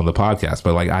on the podcast.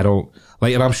 But like I don't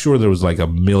like, and I'm sure there was like a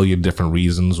million different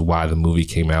reasons why the movie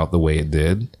came out the way it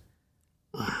did.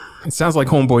 It sounds like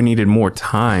Homeboy needed more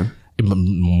time.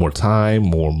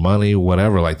 More money,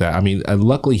 whatever like that. I mean,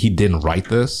 luckily he didn't write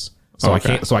this.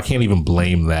 So I can't even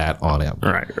blame that on him.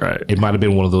 Right. It might have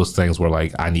been one of those things where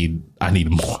like I need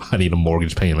a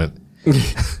mortgage payment.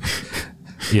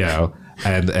 You know,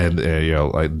 and you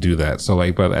know, like do that. So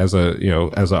like, but as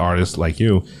an artist like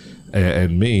you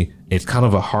and me, it's kind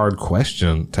of a hard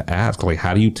question to ask. Like,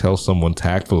 how do you tell someone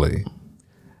tactfully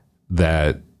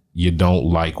that you don't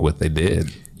like what they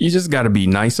did? You just got to be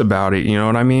nice about it. You know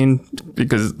what I mean?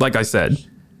 Because like I said,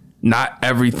 not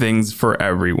everything's for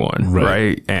everyone.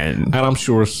 Right. And I'm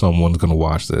sure someone's going to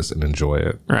watch this and enjoy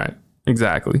it. Right.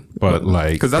 Exactly. But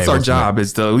like, because that's our job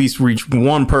is to at least reach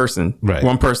one person. Right.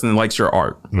 One person that likes your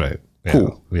art. Right. Yeah.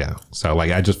 Cool. Yeah. So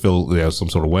like, I just feel some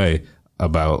sort of way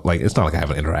about like, it's not like I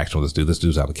have an interaction with this dude. This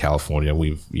dude's out in California.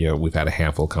 We've had a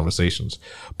handful of conversations,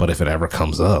 but if it ever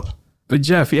comes up. But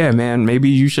Jeff, yeah, man, maybe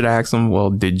you should ask him, well,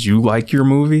 did you like your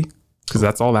movie? Because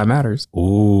that's all that matters.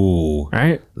 Ooh.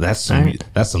 Right? That's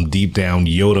some deep down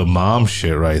Yoda mom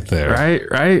shit right there.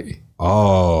 Right.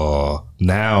 Oh,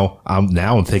 now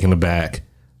I'm taking it back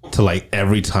to like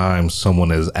every time someone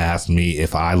has asked me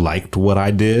if I liked what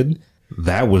I did,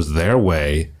 that was their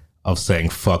way of saying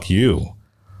fuck you.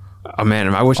 Oh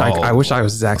man, I wish I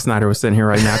was Zack Snyder was sitting here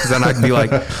right now, because then I'd be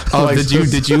like, oh, like,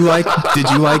 did you like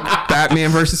Batman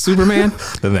versus Superman?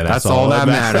 Then that's all that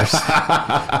matters.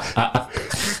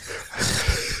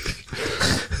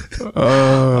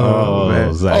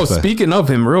 Man. Zach, speaking of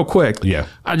him, real quick. Yeah,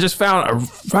 I just found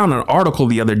an article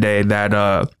the other day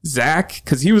that Zach,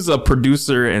 because he was a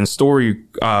producer and story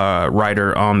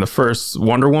writer on the first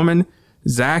Wonder Woman.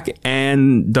 Zach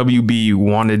and WB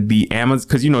wanted the Amazon,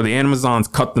 because the Amazons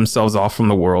cut themselves off from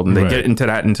the world, and they get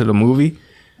into the movie.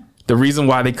 The reason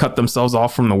why they cut themselves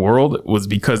off from the world was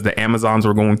because the Amazons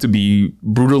were going to be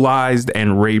brutalized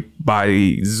and raped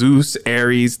by Zeus,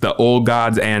 Ares, the old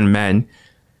gods, and men.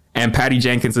 And Patty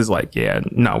Jenkins is like, yeah,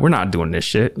 no, we're not doing this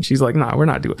shit. And she's like, no, we're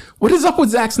not doing it. What is up with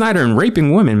Zack Snyder and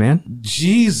raping women, man?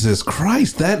 Jesus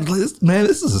Christ.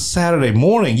 This is a Saturday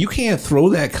morning. You can't throw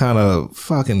that kind of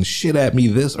fucking shit at me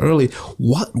this early.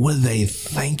 What were they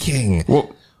thinking?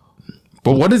 Well,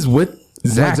 but what is with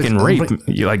Zack and rape?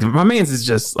 Like, my man's is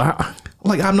just...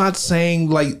 like, I'm not saying,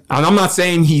 like... I'm not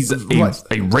saying he's a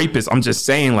rapist. I'm just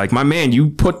saying, like, my man, you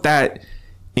put that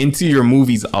into your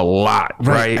movies a lot,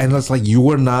 right? And it's like, you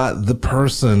were not the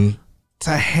person to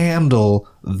handle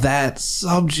that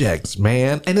subject,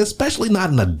 man. And especially not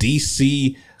in a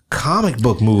DC comic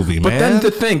book movie, man. But then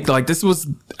to think, like, this was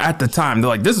at the time, they're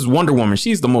like, this is Wonder Woman.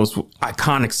 She's the most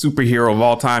iconic superhero of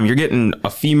all time. You're getting a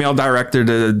female director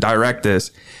to direct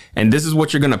this. And this is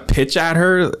what you're going to pitch at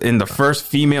her in the first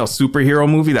female superhero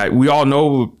movie that we all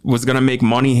know was going to make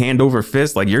money hand over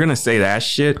fist. Like, you're going to say that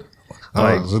shit?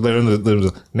 Like, so all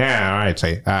right,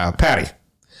 say, Patty,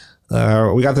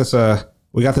 we got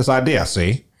this idea.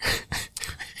 See,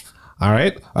 all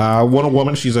right, Wonder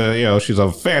Woman. She's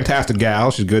a fantastic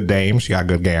gal. She's a good dame. She got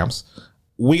good gams.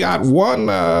 We got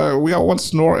one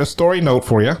story note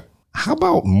for you. How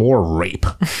about more rape?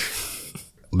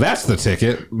 That's the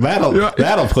ticket.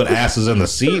 That'll put asses in the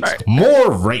seats.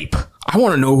 More rape. I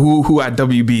want to know who at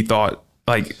WB thought.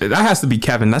 Like, that has to be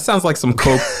Kevin. That sounds like some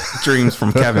Coke dreams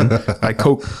from Kevin. Like,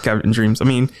 Coke Kevin dreams. I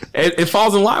mean, it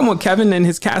falls in line with Kevin and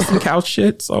his casting couch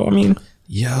shit. So, I mean.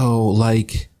 Yo,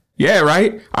 like. Yeah,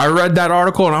 right? I read that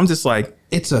article and I'm just like.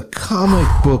 It's a comic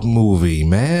book movie,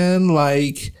 man.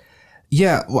 Like,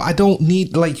 yeah, well, I don't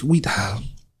need, like,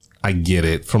 I get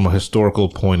it. From a historical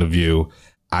point of view,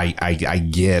 I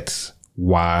get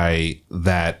why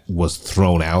that was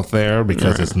thrown out there,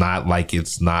 because it's not like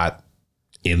it's not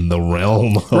in the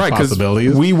realm of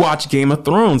possibilities. We watch Game of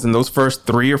Thrones and those first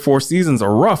 3 or 4 seasons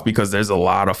are rough because there's a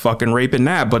lot of fucking rape in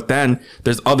that, but then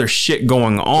there's other shit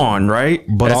going on, right?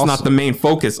 But that's not the main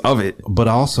focus of it. But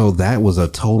also, that was a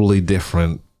totally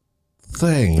different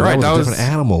thing. Right, that was a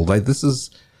different animal. Like, this is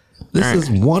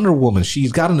Wonder Woman.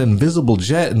 She's got an invisible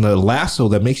jet and a lasso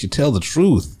that makes you tell the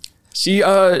truth. She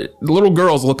little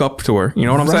girls look up to her, you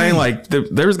know what I'm saying? Like,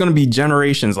 there's gonna be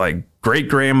generations, like great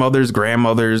grandmothers,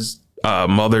 grandmothers,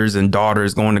 mothers and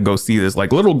daughters going to go see this.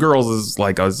 Like, little girls is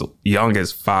like as young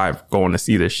as 5 going to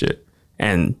see this shit.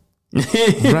 And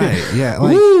right, yeah,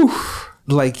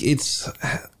 like it's,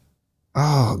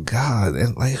 oh god,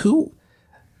 and like who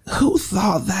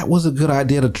thought that was a good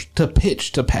idea to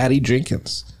pitch to Patty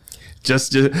Jenkins?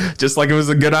 Just like it was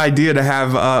a good idea to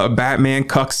have Batman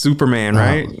cuck Superman,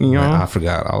 right? You know, man, I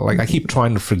forgot. I keep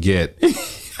trying to forget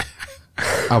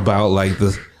about like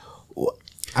this.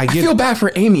 I feel bad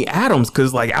for Amy Adams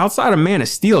because, like, outside of Man of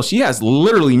Steel, she has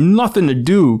literally nothing to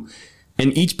do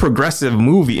in each progressive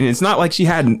movie, and it's not like she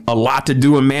had a lot to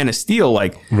do in Man of Steel.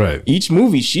 Like, right, each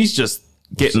movie, she's just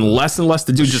getting less and less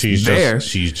to do. She's there.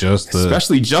 She's just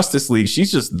especially Justice League.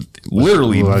 She's just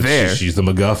literally there. She's the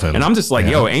MacGuffin. And I'm just like,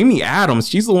 yo, Amy Adams,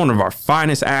 she's one of our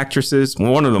finest actresses,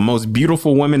 one of the most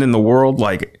beautiful women in the world.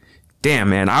 Like, damn,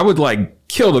 man, I would like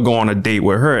kill to go on a date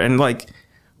with her. And like,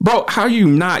 bro, how are you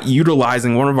not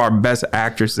utilizing one of our best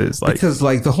actresses? Like, because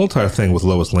like the whole entire thing with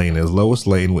Lois Lane is Lois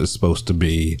Lane was supposed to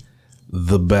be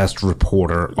the best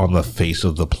reporter on the face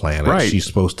of the planet. Right. She's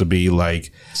supposed to be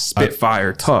like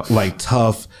Spitfire, tough, like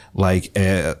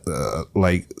the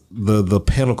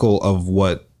pinnacle of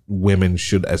what women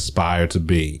should aspire to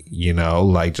be, you know,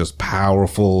 like just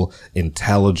powerful,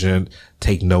 intelligent,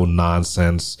 take no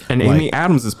nonsense. And like, Amy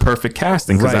Adams is perfect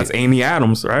casting because that's Amy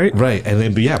Adams, right? Right. And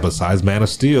then, but yeah, besides Man of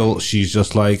Steel, she's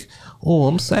just like, oh,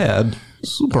 I'm sad.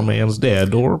 Superman's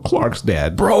dead or Clark's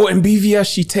dead. Bro, in BVS,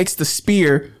 she takes the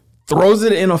spear, throws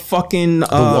it in a fucking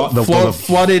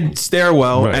flooded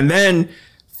stairwell, and then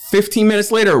 15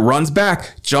 minutes later, runs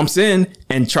back, jumps in,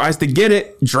 and tries to get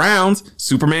it, drowns.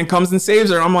 Superman comes and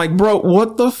saves her. I'm like, bro,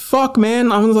 what the fuck,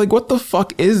 man? I was like, what the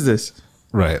fuck is this?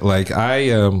 Right. Like,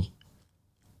 I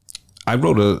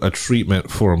wrote a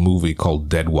treatment for a movie called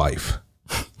Dead Wife.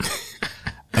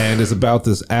 And it's about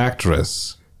this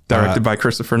actress. Directed by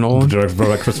Christopher Nolan.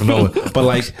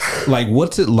 But like,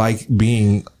 what's it like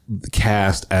being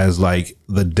cast as like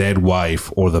the dead wife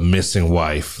or the missing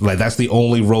wife? Like, that's the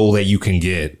only role that you can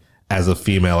get as a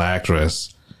female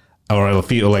actress, or as a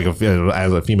female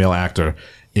actor,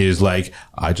 is like,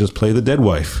 I just play the dead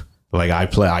wife. Like,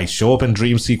 I show up in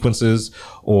dream sequences,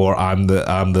 or I'm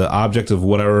the object of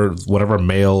whatever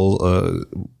male's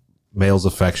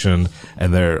affection,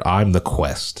 and I'm the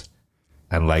quest.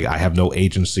 And like, I have no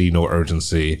agency, no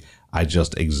urgency. I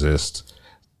just exist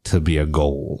to be a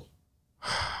goal.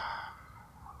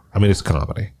 I mean, it's a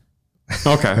comedy.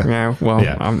 Okay. Yeah. Well,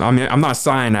 yeah. I'm not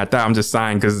sighing at that. I'm just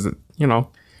sighing because, you know,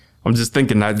 I'm just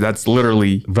thinking that's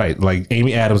literally right. Like,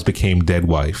 Amy Adams became dead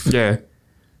wife. Yeah.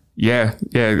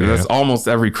 That's almost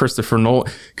every Christopher Nolan.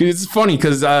 It's funny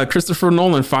because Christopher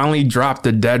Nolan finally dropped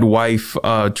the dead wife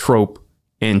trope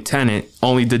in Tenet,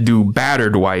 only to do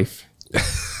battered wife.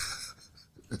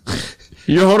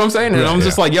 You know what I'm saying? And I'm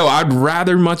just like, yo, I'd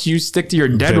rather much you stick to your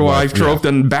dead wife trope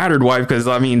than battered wife, because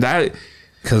I mean that.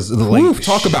 Because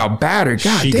talk about battered.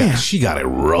 God damn, she got it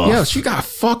rough. Yeah, she got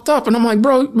fucked up, and I'm like,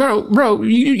 bro,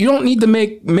 you don't need to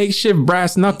make makeshift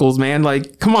brass knuckles, man.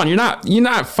 Like, come on, you're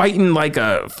not fighting like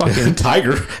a fucking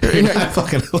tiger. You're not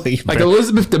fucking like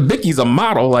Elizabeth Debicki's a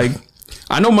model. Like,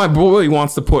 I know my boy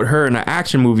wants to put her in an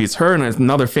action movie. It's her and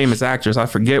another famous actress. I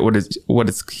forget what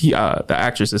the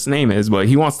actress's name is, but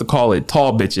he wants to call it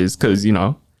Tall Bitches because, you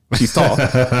know, she's tall.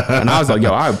 And I was like,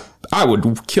 yo, I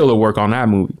would kill to work on that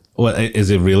movie. What is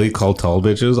it really called? Tall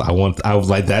Bitches?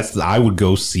 I would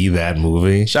go see that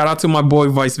movie. Shout out to my boy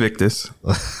Vice Victus.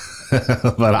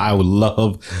 But I would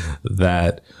love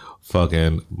that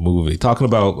fucking movie. Talking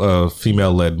about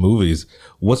female-led movies,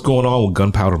 what's going on with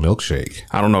Gunpowder Milkshake?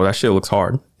 I don't know. That shit looks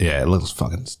hard. Yeah, it looks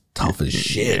fucking tough as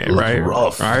shit. Yeah, right,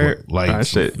 rough. Right, like that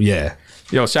shit. Yeah.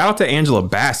 Yo, shout out to Angela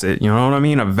Bassett. You know what I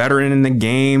mean? A veteran in the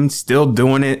game, still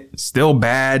doing it, still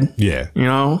bad. Yeah. You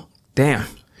know? Damn.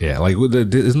 Yeah, like,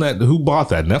 isn't that, who bought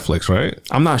that? Netflix, right?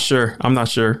 I'm not sure.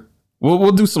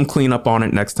 We'll do some cleanup on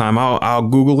it next time. I'll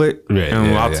Google it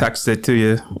and I'll text it to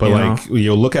you. But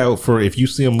look out for, if you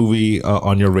see a movie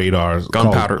on your radar,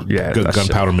 Gunpowder.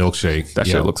 Gunpowder Milkshake. That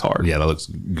shit looks hard. Yeah, that looks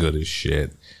good as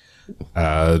shit.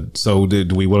 So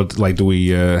do we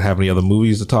have any other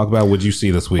movies to talk about? What'd you see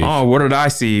this week? Oh, what did I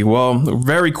see? Well,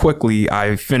 very quickly,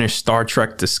 I finished Star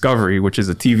Trek Discovery, which is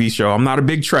a TV show. I'm not a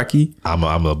big Trekkie. I'm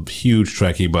a huge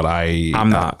Trekkie, but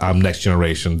I'm not. I'm next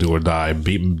generation, do or die.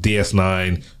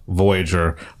 DS9,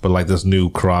 Voyager, but like this new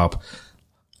crop.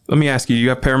 Let me ask you, you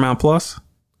have Paramount Plus?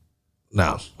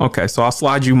 No. Okay, so I'll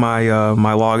slide you my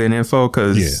my login info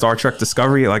because Star Trek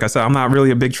Discovery, like I said, I'm not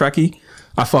really a big Trekkie.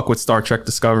 I fuck with Star Trek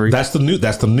Discovery. That's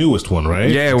the newest one, right?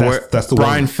 Yeah, that's the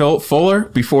Brian Fuller,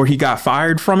 before he got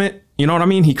fired from it. You know what I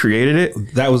mean? He created it.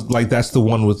 That's the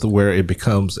one with where it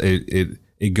becomes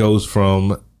it goes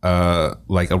from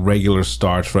like a regular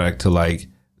Star Trek to like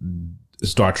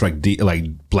Star Trek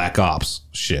like Black Ops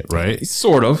shit, right?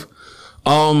 Sort of.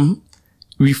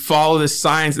 We follow this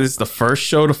science. This is the first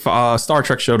show to Star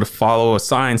Trek show to follow a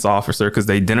science officer because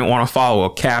they didn't want to follow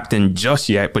a captain just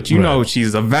yet. But you know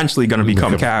she's eventually going to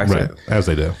become captain, right? As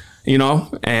they do, you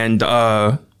know. And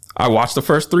I watched the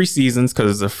first 3 seasons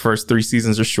because the first 3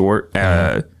 seasons are short.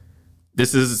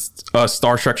 This is a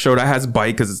Star Trek show that has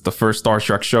bite because it's the first Star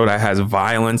Trek show that has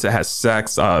violence. It has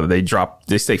sex. They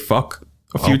say fuck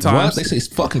a few times. What? They say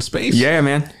fuck in space? Yeah,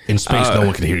 man. In space, no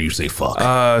one can hear you say fuck.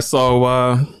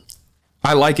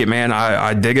 I like it, man.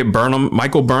 I dig it.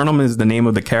 Michael Burnham is the name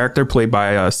of the character, played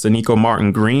by Sonequa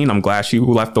Martin Green. I'm glad she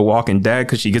left The Walking Dead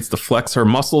because she gets to flex her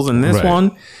muscles in this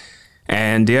one.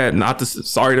 And yeah,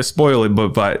 sorry to spoil it,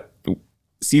 but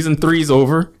season 3 is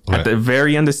over. At the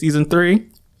very end of season 3,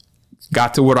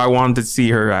 got to what I wanted to see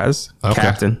her as,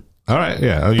 Captain. All right,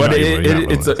 yeah. But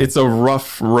it's a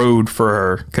rough road for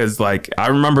her because, like, I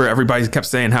remember everybody kept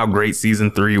saying how great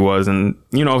season 3 was, and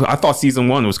you know, I thought season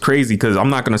 1 was crazy because I'm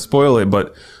not going to spoil it,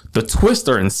 but the twists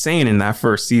are insane in that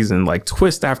first season, like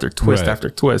twist after twist after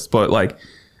twist. But like,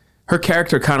 her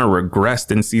character kind of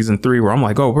regressed in season 3, where I'm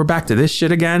like, oh, we're back to this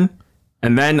shit again.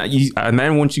 And then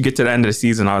once you get to the end of the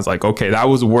season, I was like, okay, that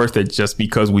was worth it just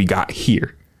because we got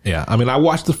here. Yeah, I mean, I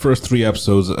watched the first 3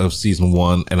 episodes of season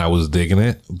 1 and I was digging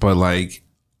it, but like,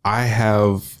 I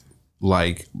have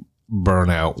like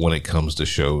burnout when it comes to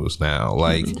shows now.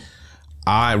 Like,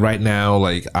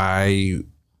 the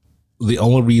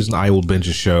only reason I will binge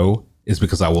a show is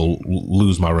because I will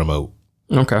lose my remote.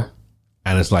 Okay.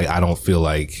 And it's like, I don't feel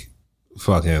like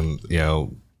fucking,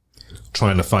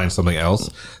 trying to find something else.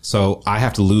 So I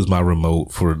have to lose my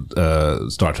remote for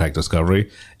Star Trek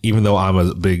Discovery, even though I'm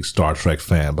a big Star Trek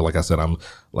fan. But like I said, I'm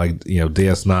like,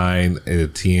 DS9,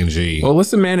 TNG. Well,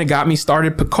 listen, man, it got me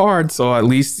started Picard. So at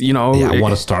least, I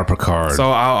want to start Picard.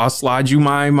 So I'll slide you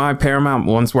my Paramount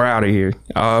once we're out of here.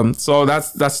 So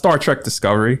that's Star Trek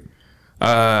Discovery.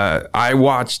 I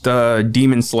watched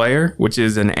Demon Slayer, which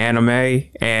is an anime,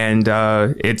 and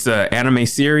it's an anime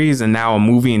series and now a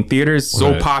movie in theaters.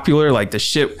 So popular, like the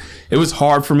shit. It was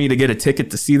hard for me to get a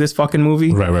ticket to see this fucking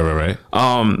movie. Right.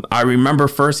 I remember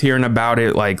first hearing about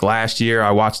it like last year. I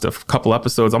watched a couple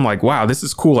episodes. I'm like, wow, this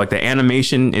is cool. Like the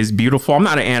animation is beautiful. I'm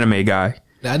not an anime guy.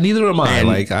 Neither am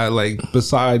I.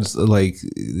 Besides like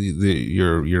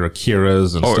your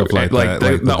Akira's and stuff like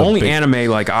that. The only anime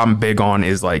like I'm big on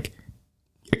is like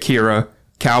Akira,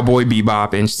 Cowboy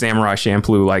Bebop, and Samurai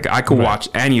Champloo. Like I could watch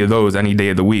any of those any day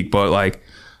of the week. But like,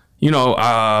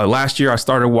 last year I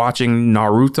started watching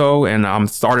Naruto,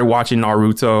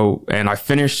 and I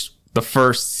finished the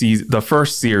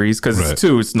first series because it's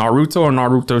 2. It's Naruto and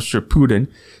Naruto Shippuden.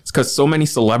 It's because so many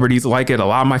celebrities like it. A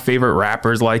lot of my favorite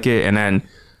rappers like it, and then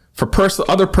for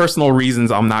other personal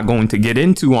reasons I'm not going to get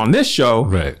into on this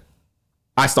show.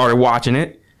 I started watching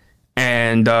it,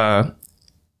 and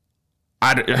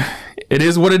it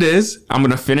is what it is. I'm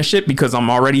gonna finish it because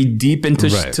I'm already deep into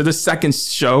to the second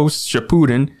show,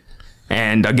 Shippuden,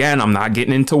 and again, I'm not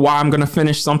getting into why I'm gonna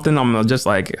finish something. I'm just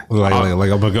like I'm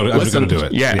just gonna do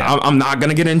it. Yeah. I'm not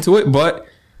gonna get into it. But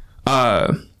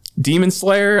Demon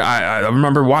Slayer, I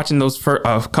remember watching those for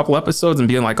a couple episodes and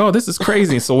being like, oh, this is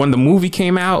crazy. So when the movie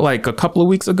came out like a couple of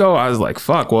weeks ago, I was like,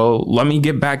 fuck, well, let me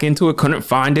get back into it. Couldn't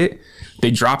find it. They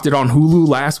dropped it on Hulu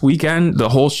last weekend, the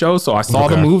whole show. So I saw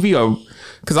the movie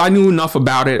because I knew enough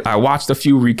about it. I watched a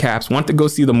few recaps, went to go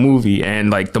see the movie, and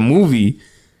like the movie,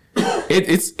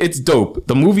 it's dope.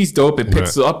 The movie's dope. It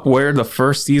picks up where the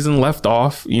first season left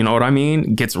off. You know what I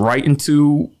mean? Gets right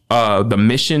into the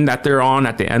mission that they're on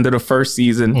at the end of the first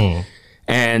season.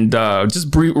 And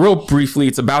just real briefly,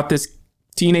 it's about this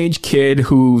teenage kid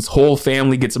whose whole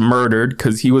family gets murdered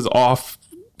because he was off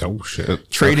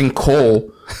trading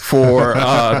coal for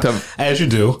as you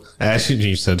do,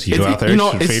 you said you go out there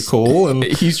to trade coal, and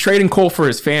he's trading coal for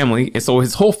his family, and so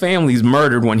his whole family's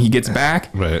murdered when he gets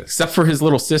back, except for his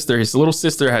little sister. His little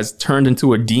sister has turned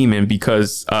into a demon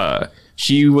because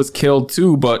she was killed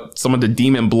too, but some of the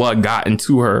demon blood got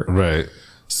into her.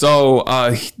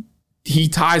 So he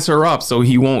ties her up so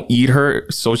he won't eat her,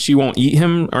 so she won't eat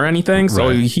him or anything.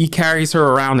 So he carries her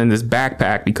around in this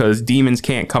backpack because demons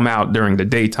can't come out during the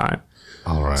daytime.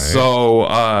 All right.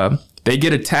 So they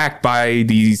get attacked by a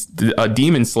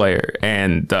demon slayer,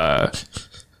 and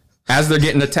as they're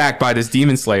getting attacked by this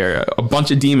demon slayer, a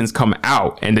bunch of demons come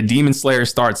out, and the demon slayer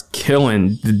starts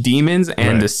killing the demons,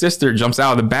 and the sister jumps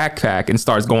out of the backpack and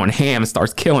starts going ham and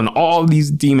starts killing all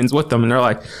these demons with them. And they're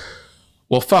like,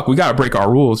 well, fuck, we got to break our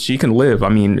rules. She can live. I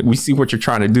mean, we see what you're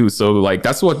trying to do. So like,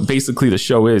 that's what basically the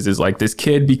show is like this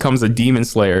kid becomes a demon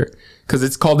slayer because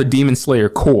it's called the Demon Slayer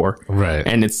Corps.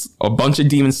 And it's a bunch of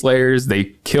demon slayers. They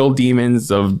kill demons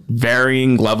of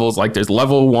varying levels. Like there's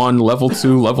level 1, level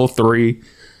 2, level 3.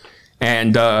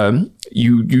 And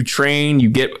you train, you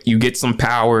get some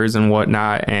powers and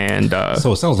whatnot. And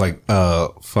so it sounds like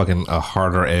fucking a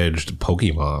harder edged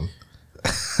Pokemon.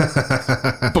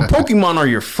 But Pokemon are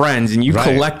your friends, and you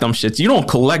collect them shits. You don't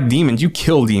collect demons, you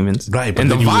kill demons. But and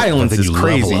the violence is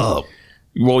crazy.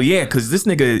 Well, yeah, because this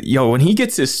nigga, when he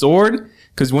gets his sword,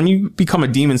 because when you become a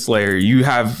demon slayer, you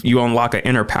unlock an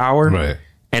inner power,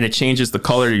 and it changes the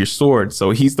color of your sword.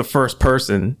 So he's the first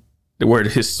person where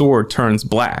his sword turns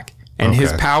black. and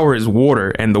his power is water.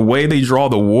 And the way they draw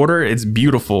the water, it's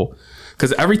beautiful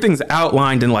because everything's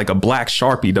outlined in like a black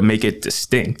Sharpie to make it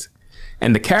distinct.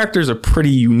 And the characters are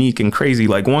pretty unique and crazy.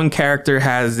 Like one character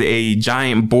has a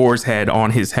giant boar's head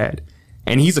on his head.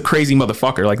 And he's a crazy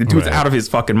motherfucker. Like the dude's out of his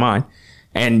fucking mind.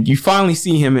 And you finally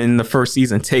see him in the first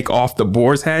season take off the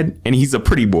boar's head. And he's a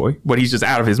pretty boy, but he's just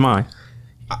out of his mind.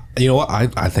 You know what?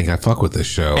 I think I fuck with this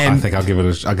show. And I think I'll give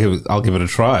it a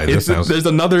try. There's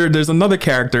another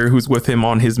character who's with him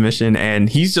on his mission, and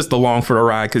he's just along for the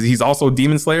ride because he's also a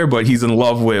demon slayer, but he's in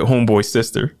love with Homeboy's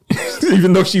sister,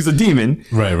 even though she's a demon.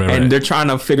 Right. And they're trying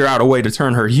to figure out a way to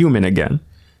turn her human again.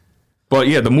 But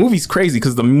yeah, the movie's crazy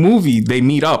because the movie they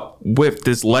meet up with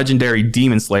this legendary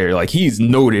demon slayer. Like he's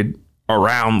noted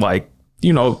around, like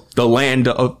the land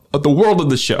of the world of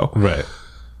the show. Right.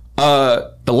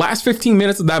 The last 15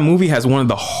 minutes of that movie has one of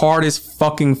the hardest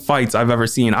fucking fights I've ever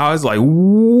seen. I was like,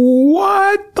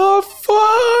 what the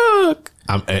fuck?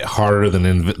 Harder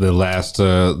than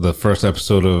the first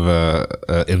episode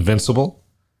of Invincible.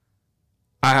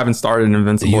 I haven't started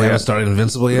Invincible yet. You haven't started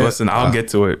Invincible yet? Listen, I'll get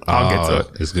to it. I'll get to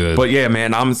it. It's good. But yeah,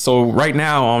 man, so right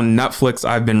now on Netflix,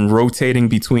 I've been rotating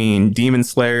between Demon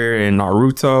Slayer and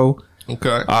Naruto.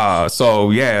 Okay.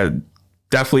 So yeah,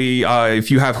 definitely,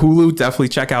 if you have Hulu, definitely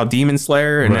check out Demon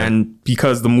Slayer. And then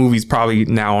because the movie's probably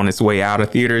now on its way out of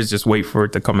theaters, just wait for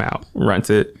it to come out. Rent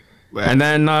it. Right. And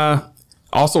then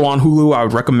also on Hulu, I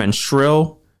would recommend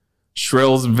Shrill.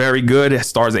 Shrill's very good. It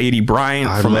stars Eddie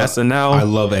Bryant from SNL. I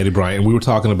love Eddie Bryant. We were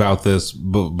talking about this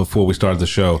before we started the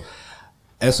show.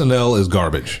 SNL is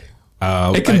garbage.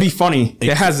 It can be funny.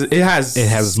 It has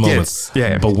its moments.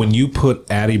 Yeah. But when you put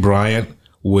Eddie Bryant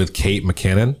with Kate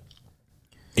McKinnon,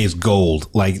 is gold.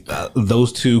 Like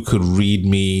those two could read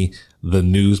me the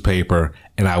newspaper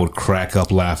and I would crack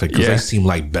up laughing because they seem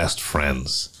like best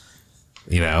friends.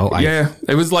 It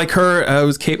was like it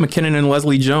was Kate McKinnon and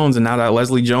Leslie Jones, and now that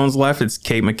Leslie Jones left, it's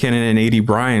Kate McKinnon and Eddie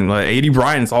Bryant. Like Eddie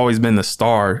Bryant's always been the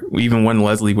star, even when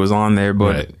Leslie was on there.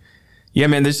 But yeah,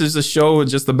 man, this is a show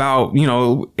just about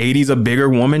 80's a bigger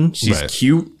woman. She's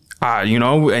cute,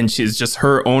 and she's just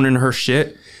her owning her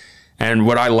shit. And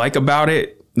what I like about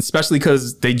it, especially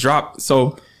because they dropped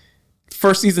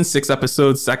first season 6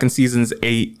 episodes, second season's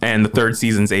 8, and the third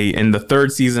season's 8, and the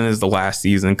third season is the last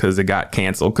season because it got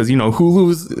canceled. Because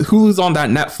Hulu's on that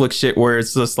Netflix shit where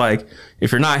it's just like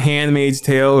if you're not Handmaid's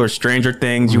Tale or Stranger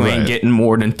Things, you ain't getting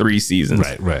more than 3 seasons.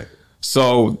 Right.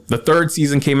 So the third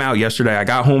season came out yesterday. I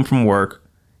got home from work,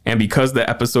 and because the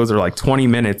episodes are like 20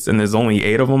 minutes and there's only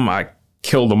 8 of them, I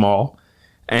killed them all.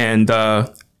 And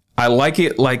I like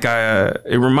it. Like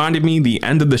it reminded me, the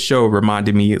end of the show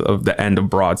reminded me of the end of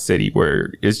Broad City,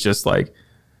 where it's just like,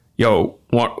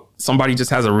 somebody just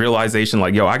has a realization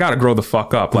like, I got to grow the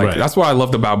fuck up. Like that's what I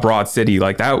loved about Broad City.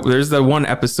 Like that, there's the one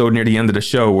episode near the end of the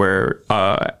show where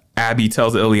Abby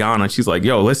tells Ileana, she's like,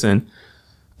 listen,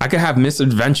 I could have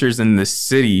misadventures in this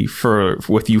city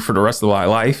with you for the rest of my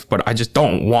life, but I just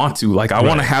don't want to. Like I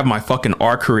want to have my fucking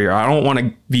art career. I don't want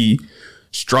to be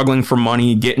struggling for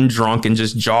money, getting drunk, and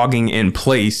just jogging in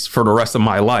place for the rest of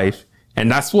my life. And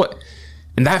that's what,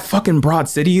 in that fucking Broad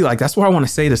City, like that's what I want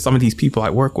to say to some of these people I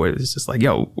work with. It's just like,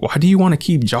 why do you want to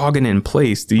keep jogging in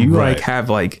place? Do you have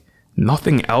like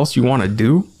nothing else you want to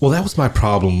do? Well, that was my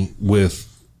problem with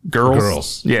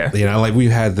girls. Yeah. Like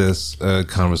we've had this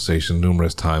conversation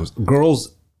numerous times.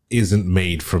 Girls isn't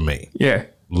made for me. Yeah.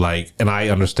 Like, and I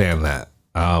understand that.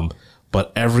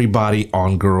 But everybody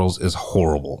on Girls is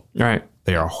horrible. Right.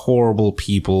 They are horrible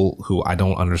people who I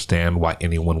don't understand why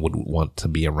anyone would want to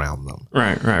be around them.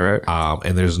 Right.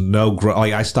 And there's no growth.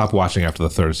 Like I stopped watching after the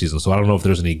third season, so I don't know if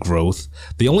there's any growth.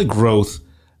 The only growth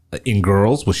in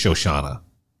Girls was Shoshana.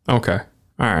 Okay.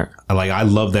 All right. I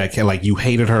love that. Like you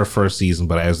hated her first season,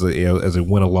 but as it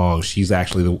went along, she's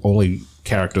actually the only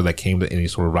character that came to any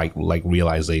sort of like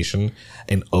realization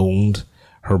and owned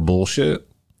her bullshit.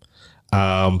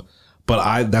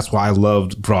 But that's why I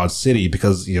loved Broad City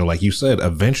because, like you said,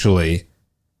 eventually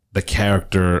the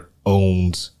character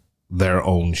owned their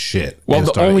own shit. Well,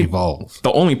 evolve.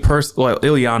 The only person,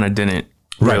 Ileana didn't.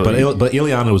 Really. Right, but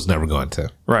Ileana was never going to.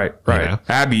 Right.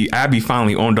 Abby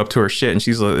finally owned up to her shit, and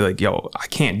she's like, I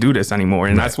can't do this anymore.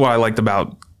 And that's what I liked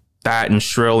about that and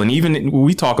Shrill, and even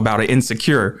we talk about it,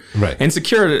 Insecure. Right.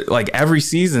 Insecure, like every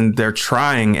season they're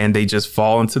trying and they just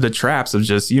fall into the traps of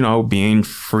just, being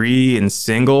free and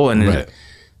single. And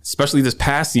especially this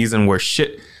past season where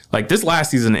shit, like this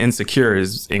last season Insecure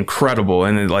is incredible.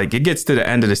 And it gets to the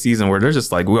end of the season where they're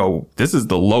just like, this is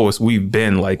the lowest we've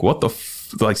been. Like,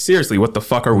 seriously, what the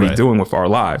fuck are we doing with our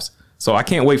lives? So I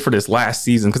can't wait for this last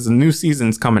season because the new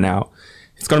season's coming out.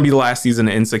 It's going to be the last season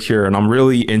of Insecure, and I'm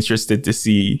really interested to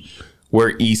see where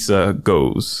Issa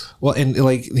goes. Well, and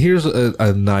like here's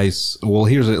a nice. Well,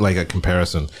 here's like a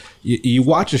comparison. You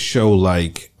watch a show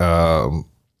like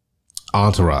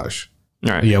Entourage.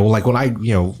 Right. Yeah, well, like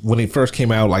when it first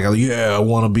came out, like, I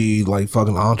want to be like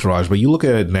fucking Entourage. But you look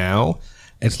at it now,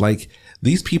 it's like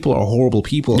these people are horrible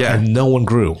people, and no one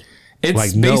grew. It's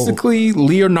like basically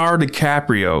Leonardo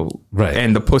DiCaprio, right,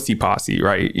 and the Pussy Posse,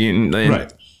 right?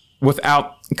 Right.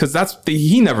 Without, because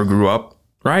he never grew up,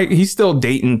 right? He's still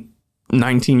dating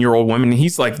 19-year-old women.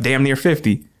 He's like damn near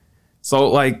 50. So,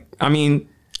 like, I mean,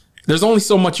 there's only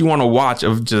so much you want to watch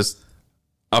of just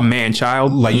a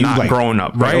man-child like not like, growing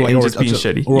up, right? Like, and just being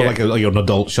shitty. Or like an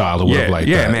adult child or whatever like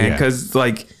that. Yeah, man. Because,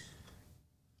 like,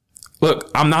 look,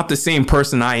 I'm not the same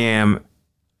person I am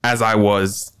as I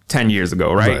was 10 years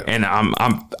ago, right? And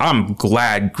I'm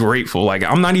glad, grateful. Like,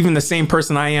 I'm not even the same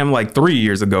person I am like 3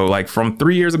 years ago. Like, from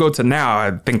 3 years ago to now,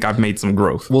 I think I've made some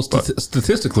growth. Well,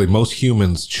 statistically, most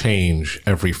humans change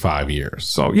every 5 years.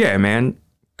 So, yeah, man.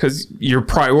 Because your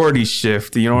priorities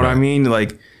shift. You know what I mean?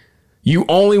 Like, you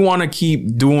only want to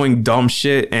keep doing dumb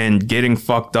shit and getting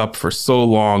fucked up for so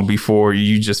long before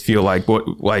you just feel like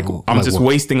I'm just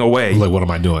wasting away. Like, what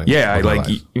am I doing? Yeah, like,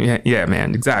 yeah,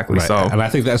 man, exactly. Right. So, and I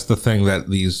think that's the thing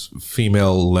that these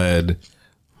female-led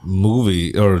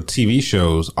movie or TV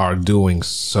shows are doing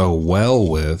so well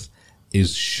with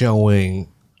is showing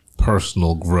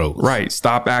personal growth. Right.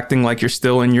 Stop acting like you're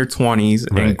still in your 20s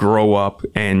and grow up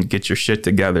and get your shit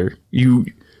together. You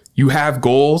have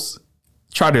goals.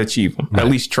 Try to achieve them. At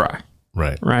least try.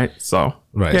 Right. So.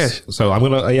 Right. Yeah. So I'm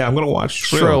gonna watch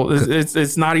Shrill.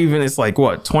 It's not even. It's like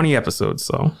what 20 episodes.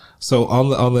 So on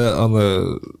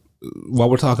the while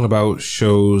we're talking about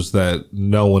shows that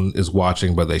no one is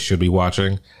watching but they should be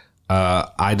watching,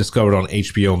 I discovered on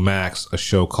HBO Max a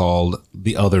show called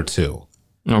The Other Two.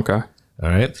 Okay. All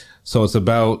right. So it's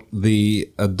about the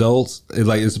adults.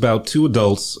 It's about two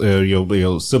adults,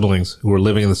 siblings who are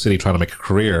living in the city trying to make a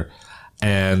career.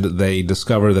 And they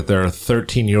discover that their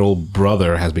 13-year-old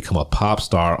brother has become a pop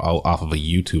star off of a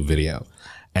YouTube video.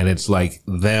 And it's like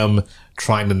them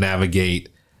trying to navigate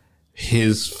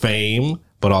his fame,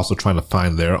 but also trying to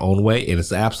find their own way. And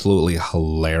it's absolutely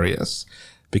hilarious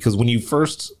because when you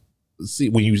first see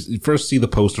the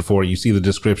poster for it, you see the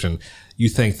description, you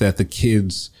think that the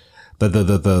kids,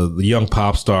 the young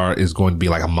pop star is going to be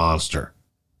like a monster,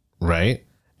 right?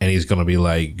 And he's going to be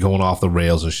like going off the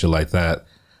rails and shit like that.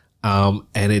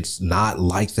 And it's not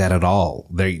like that at all.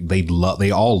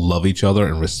 They all love each other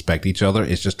and respect each other.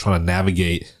 It's just trying to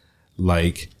navigate,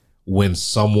 like, when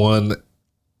someone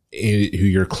who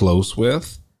you're close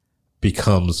with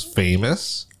becomes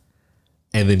famous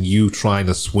and then you trying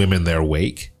to swim in their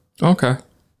wake. Okay.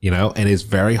 And it's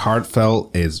very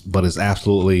heartfelt, but it's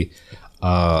absolutely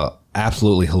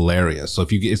hilarious. So I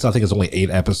think it's only 8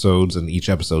 episodes and each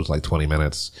episode's like 20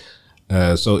 minutes.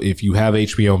 So if you have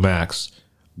HBO Max,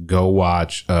 go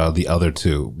watch The Other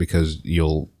Two because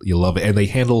you'll love it. And they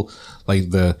handle like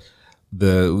the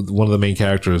one of the main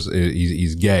characters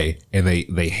he's gay, and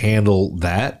they handle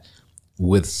that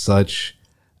with such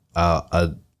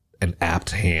an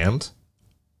apt hand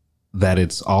that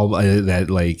it's all that,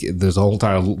 like, there's a whole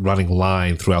entire running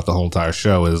line throughout the whole entire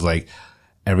show is like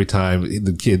every time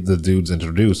the dude's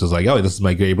introduced is like, oh, this is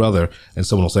my gay brother, and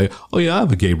someone will say, oh yeah, I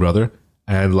have a gay brother.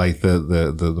 And like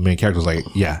the main character's like,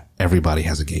 yeah, everybody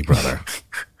has a gay brother.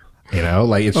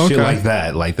 Like it's shit like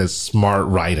that. Like that's smart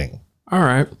writing. All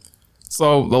right.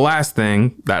 So the last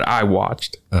thing that I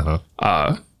watched,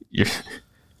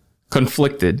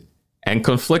 Conflicted. And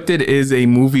Conflicted is a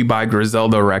movie by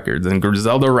Griselda Records. And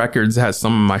Griselda Records has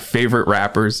some of my favorite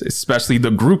rappers, especially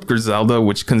the group Griselda,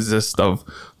 which consists of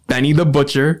Benny the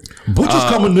Butcher. Butcher's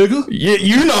coming, nigga. Yeah,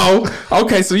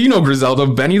 Okay, so Griselda,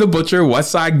 Benny the Butcher,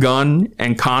 West Side Gun,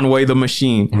 and Conway the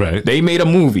Machine. Right. They made a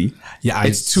movie. Yeah,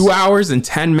 it's 2 hours and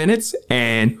 10 minutes,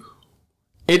 and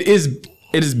it is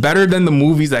better than the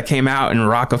movies that came out in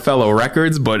Rockefeller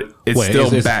Records, but it's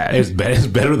still bad. It's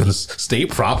better than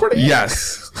state property?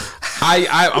 Yes.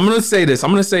 I'm gonna say this.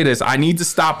 I need to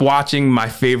stop watching my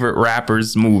favorite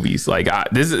rappers' movies. Like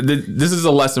this is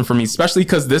a lesson for me, especially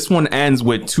because this one ends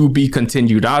with "to be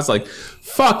continued." I was like,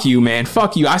 "Fuck you, man!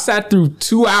 Fuck you!" I sat through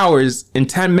 2 hours and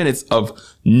 10 minutes of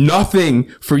nothing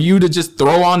for you to just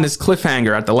throw on this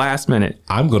cliffhanger at the last minute.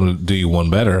 I'm gonna do you one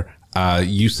better.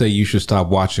 You say you should stop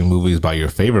watching movies by your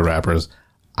favorite rappers.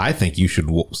 I think you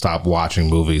should stop watching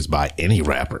movies by any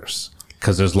rappers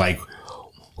because there's like.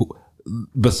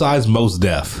 Besides Mos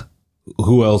Def,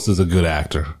 who else is a good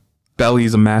actor?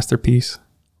 Belly's a masterpiece.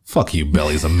 Fuck you,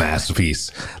 Belly's a masterpiece.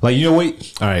 Like,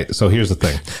 wait. All right, so here's the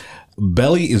thing.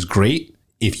 Belly is great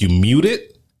if you mute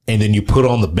it and then you put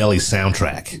on the Belly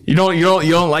soundtrack. You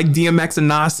don't like DMX and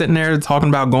Nas sitting there talking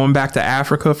about going back to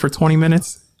Africa for 20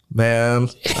 minutes? Man,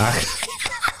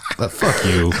 fuck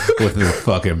you with the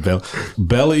fucking Belly.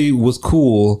 Belly was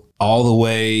cool all the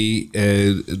way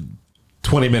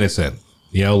 20 minutes in.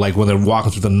 You know, like when they're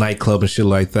walking through the nightclub and shit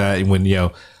like that, and when, you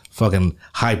know, fucking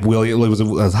Hype Williams.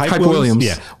 Was Hype Williams?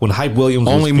 Yeah. When Hype Williams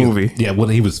only movie. Yeah, when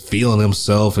he was feeling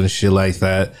himself and shit like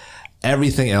that.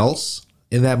 Everything else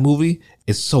in that movie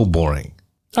is so boring.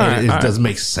 It doesn't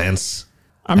make sense.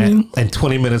 I mean, and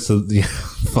 20 minutes of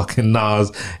fucking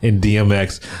Nas and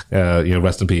DMX,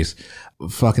 rest in peace,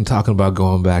 fucking talking about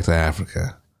going back to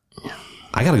Africa.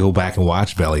 I gotta go back and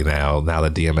watch Belly now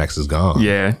that DMX is gone.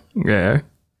 Yeah.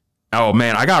 Oh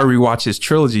man, I gotta rewatch his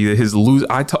trilogy.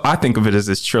 I think of it as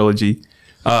his trilogy.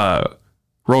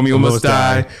 Romeo Must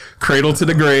Die, Cradle to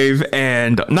the Grave,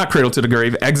 and not Cradle to the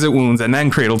Grave, Exit Wounds, and then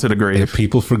Cradle to the Grave. If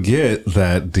people forget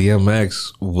that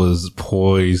DMX was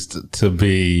poised to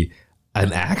be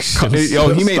an action.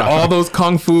 He made all those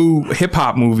kung fu hip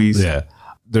hop movies. Yeah,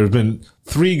 there's been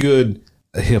 3 good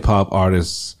hip hop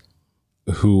artists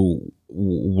who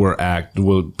were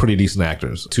pretty decent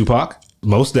actors. Tupac,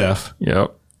 Mos Def.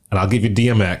 Yep. And I'll give you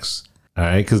DMX. All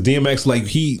right, because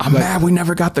DMX, I'm mad we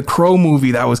never got the Crow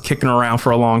movie that was kicking around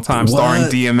for a long time, starring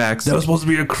DMX. That was supposed to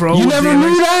be a Crow. You never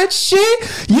knew that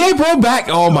shit? Yeah, bro.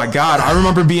 Oh my God, I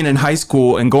remember being in high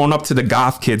school and going up to the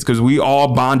goth kids because we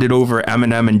all bonded over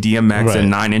Eminem and DMX and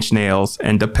 9 Inch Nails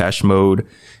and Depeche Mode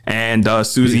and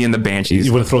Susie and the Banshees.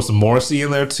 You want to throw some Morrissey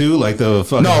in there too, like the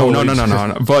fucking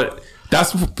no. But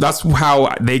that's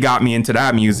how they got me into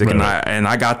that music, right. and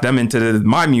I got them into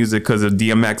my music because of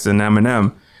DMX and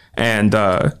Eminem. And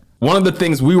one of the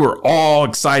things we were all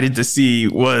excited to see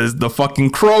was the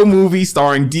fucking Crow movie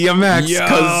starring DMX.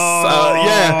 Because,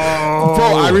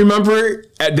 bro, I remember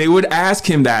they would ask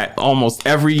him that almost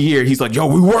every year. He's like, yo,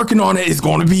 we working on it. It's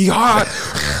going to be hot.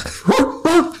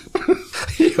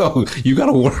 Yo, you got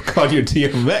to work on your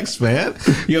DMX, man.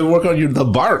 You got to work on the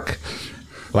bark.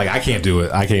 Like, I can't do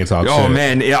it. I can't talk shit. Oh,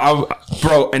 man. Yeah,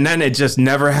 bro, and then it just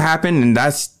never happened. And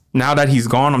now that he's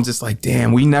gone, I'm just like,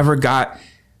 damn, we never got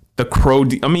the Crow.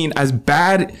 I mean, as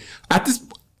bad at this,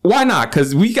 why not?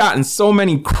 Because we gotten so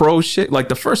many Crow shit. Like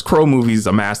the first Crow movie is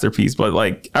a masterpiece, but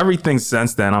like everything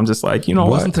since then, I'm just like,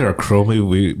 wasn't there a Crow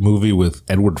movie with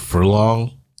Edward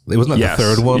Furlong? It wasn't the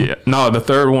third one. Yeah. No, the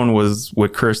third one was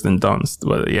with Kirsten Dunst.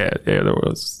 But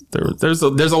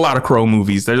there's a lot of Crow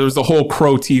movies. There was a whole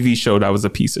Crow TV show that was a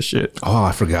piece of shit. Oh,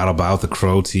 I forgot about the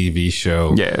Crow TV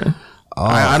show. Yeah.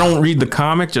 I don't read the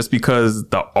comic just because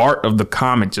the art of the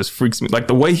comic just freaks me. Like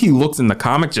the way he looks in the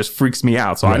comic just freaks me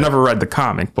out. So I never read the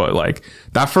comic, but like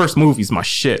that first movie's my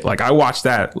shit. Like I watch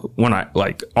that when I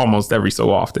like almost every so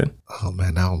often. Oh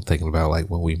man, now I'm thinking about like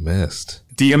what we missed.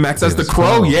 DMX as the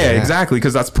Crow. Yeah, exactly.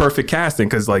 Because that's perfect casting.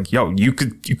 Because like, yo, you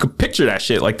could picture that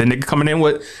shit. Like the nigga coming in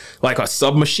with like a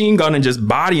submachine gun and just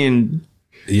bodying.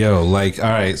 Yo, like, all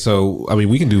right. So, I mean,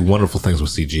 we can do wonderful things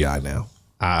with CGI now.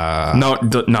 No,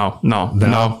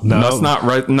 that's not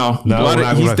right. No,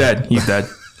 he's dead. He's dead.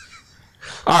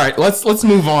 All right, let's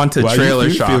move on to trailer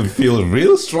shock. Feel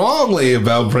real strongly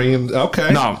about bringing.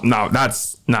 Okay, no,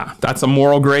 that's a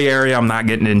moral gray area I'm not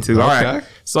getting into. All right,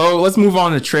 so let's move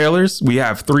on to trailers. We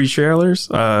have 3 trailers.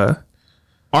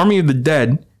 Army of the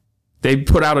Dead. They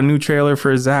put out a new trailer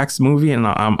for Zach's movie, and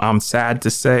I'm sad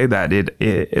to say that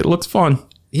it looks fun.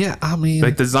 Yeah, I mean,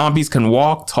 like the zombies can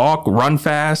walk, talk, run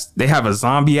fast. They have a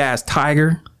zombie ass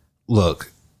tiger.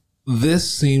 Look,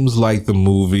 this seems like the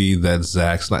movie that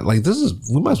Zack Snyder, like this is,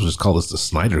 we might as well just call this the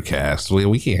Snyder cast.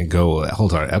 We can't go a whole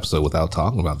entire episode without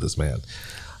talking about this man.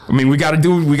 I mean, we got to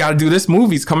do this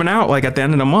movie's coming out like at the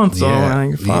end of the month. So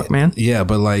man. Yeah,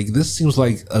 but like this seems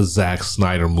like a Zack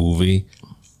Snyder movie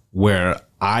where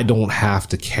I don't have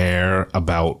to care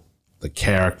about the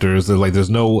characters. There's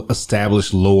no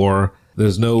established lore.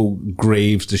 There's no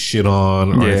graves to shit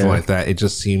on or anything like that. It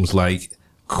just seems like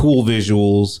cool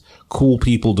visuals, cool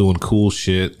people doing cool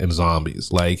shit, and zombies.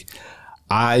 Like,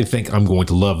 I think I'm going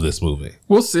to love this movie.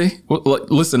 We'll see.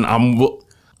 Listen,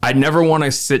 I never want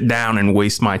to sit down and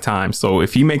waste my time. So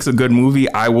if he makes a good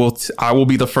movie, I will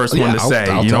be the first one to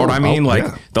say. You know what I mean?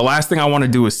 The last thing I want to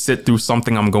do is sit through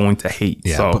something I'm going to hate.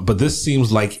 Yeah, so. but this seems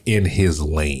like in his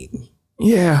lane.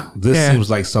 Yeah. This seems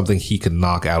like something he could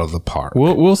knock out of the park.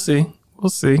 We'll see. We'll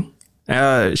see.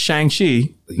 Shang-Chi,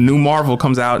 new Marvel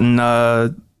comes out in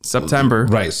September.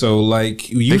 Right. So like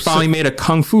they finally made a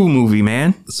kung fu movie,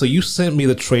 man. So you sent me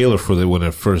the trailer for it when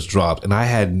it first dropped, and I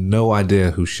had no idea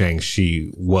who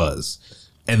Shang-Chi was.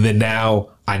 And then now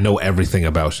I know everything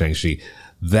about Shang-Chi.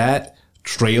 That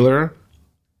trailer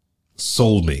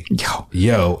sold me.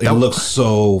 Yo, it looks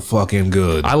so fucking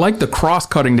good. I like the cross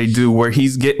cutting they do where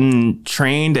he's getting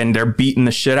trained and they're beating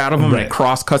the shit out of him. Right. And it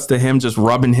cross cuts to him just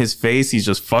rubbing his face. He's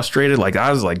just frustrated. Like,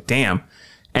 I was like, damn.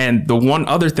 And the one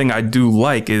other thing I do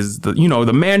like is the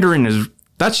Mandarin is,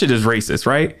 that shit is racist,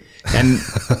 right? And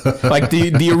like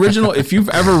the original, if you've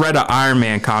ever read an Iron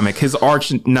Man comic, his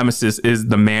arch nemesis is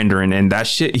the Mandarin, and that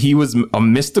shit, he was a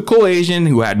mystical Asian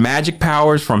who had magic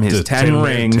powers from his 10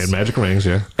 rings. 10 magic rings,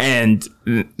 yeah. And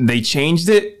they changed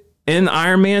it in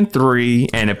Iron Man 3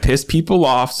 and it pissed people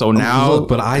off. So now, look,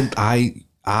 but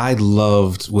I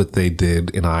loved what they did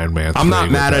in Iron Man 3. I'm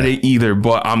not mad at it either,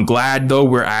 but I'm glad though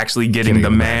we're actually getting the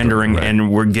Mandarin right.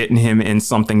 And we're getting him in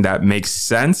something that makes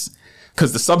sense.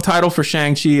 Because the subtitle for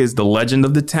Shang-Chi is The Legend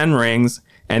of the Ten Rings,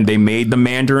 and they made the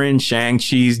Mandarin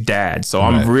Shang-Chi's dad. So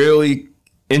I'm really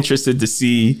interested to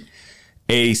see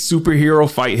a superhero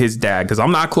fight his dad, because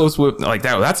I'm not close with, like,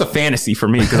 that's a fantasy for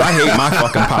me, because I hate my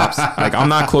fucking pops. Like, I'm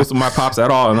not close with my pops at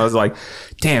all. And I was like,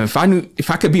 damn, if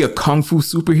I could be a kung fu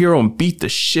superhero and beat the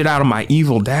shit out of my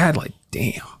evil dad, like,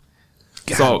 damn.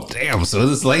 God damn. So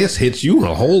this latest hits you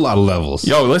on a whole lot of levels.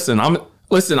 Yo, listen,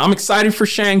 I'm excited for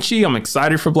Shang-Chi. I'm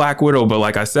excited for Black Widow. But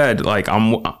like I said, like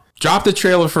drop the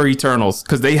trailer for Eternals,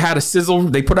 because they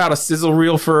put out a sizzle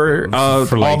reel for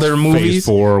like all their movies,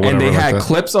 4 and they had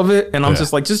clips of it. And I'm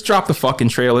just like, just drop the fucking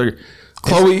trailer.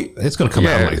 Chloe, it's going to come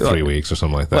out in like 3 weeks or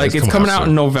something like that. Like it's coming out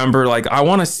in November. Like I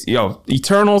want to see,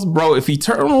 Eternals, bro. If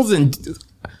Eternals and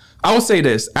I will say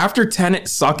this, after Tenet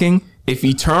sucking, if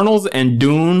Eternals and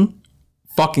Dune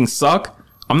fucking suck,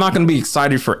 I'm not going to be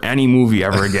excited for any movie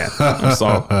ever again.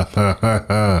 So,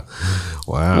 wow.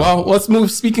 Well, let's move.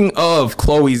 Speaking of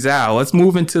Chloe Zhao, let's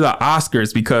move into the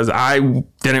Oscars, because I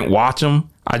didn't watch them.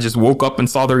 I just woke up and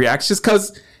saw the reactions,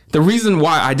 because the reason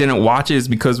why I didn't watch it is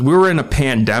because we were in a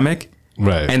pandemic.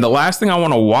 Right. And the last thing I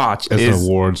want to watch is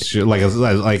awards shit. Like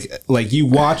you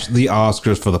watch the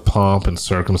Oscars for the pomp and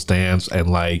circumstance and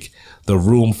like the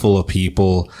room full of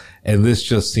people. And this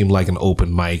just seemed like an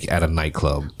open mic at a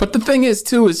nightclub. But the thing is,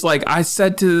 too, is like I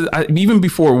said even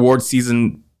before award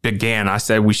season began, I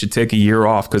said we should take a year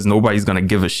off because nobody's going to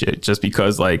give a shit, just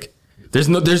because like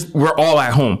we're all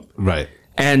at home. Right.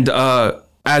 And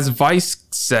as Vice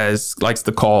likes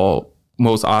to call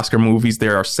most Oscar movies,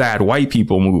 there are sad white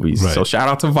people movies. Right. So shout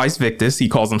out to Vice Victus. He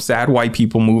calls them sad white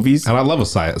people movies. And I love a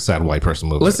sad white person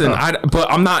movie. Listen,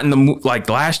 but I'm not in the mood. Like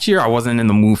last year, I wasn't in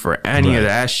the mood for any of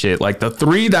that shit. Like the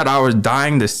 3 that I was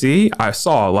dying to see, I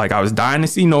saw. Like I was dying to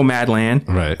see Nomadland.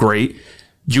 Right. Great.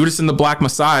 Judas and the Black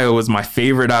Messiah was my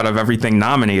favorite out of everything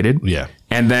nominated. Yeah.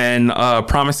 And then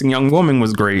Promising Young Woman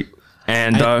was great.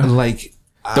 And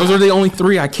those are the only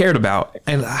 3 I cared about.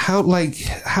 And how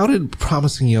did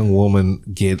Promising Young Woman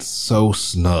get so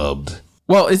snubbed?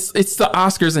 Well, it's the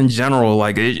Oscars in general.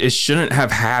 Like it shouldn't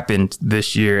have happened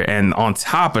this year. And on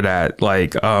top of that,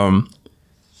 like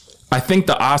I think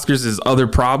the Oscars' other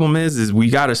problem is we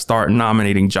got to start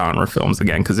nominating genre films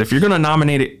again. Because if you're going to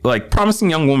nominate it, like Promising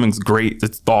Young Woman's great.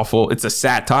 It's thoughtful. It's a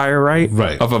satire,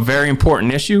 right? Of a very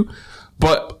important issue.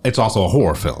 But it's also a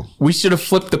horror film. We should have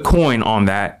flipped the coin on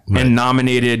that and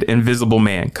nominated Invisible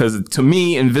Man. Because to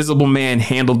me, Invisible Man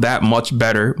handled that much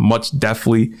better, much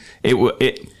deftly. It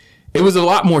was a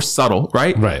lot more subtle,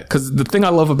 right? Right. Because the thing I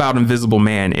love about Invisible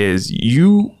Man is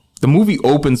the movie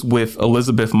opens with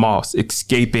Elizabeth Moss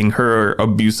escaping her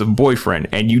abusive boyfriend,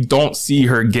 and you don't see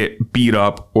her get beat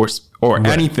up or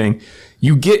anything.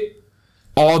 You get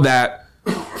all that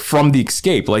from the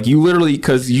escape. Like you literally,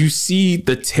 because you see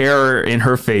the terror in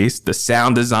her face, the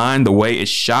sound design, the way it's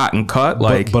shot and cut.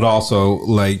 Like, but also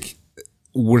like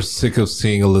we're sick of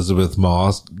seeing Elizabeth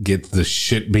Moss get the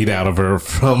shit beat out of her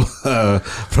from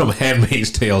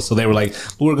Handmaid's Tale. So they were like,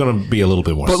 we're going to be a little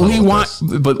bit more. But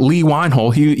Lee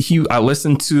Weinhold, I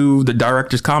listened to the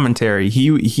director's commentary.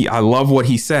 I love what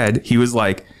he said. He was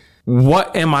like,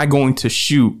 what am I going to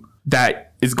shoot that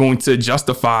is going to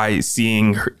justify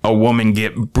seeing a woman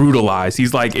get brutalized?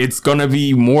 He's like, it's going to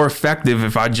be more effective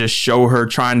if I just show her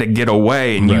trying to get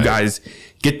away and you guys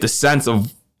get the sense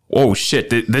of, oh shit,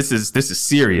 this is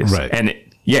serious. Right. And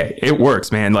it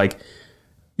works, man. Like,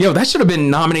 that should have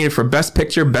been nominated for Best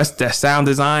Picture, Best Sound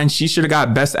Design. She should have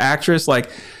got Best Actress.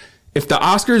 Like, if the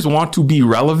Oscars want to be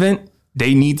relevant,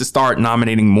 they need to start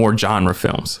nominating more genre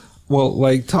films. Well,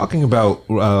 like talking about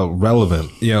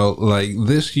relevant, like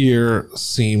this year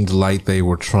seemed like they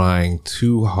were trying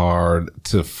too hard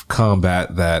to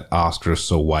combat that Oscars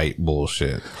so white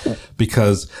bullshit,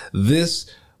 because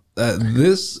this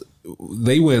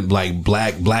they went like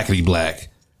blackety black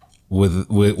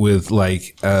with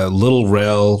like Lil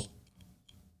Rel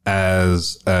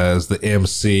as the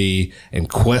MC and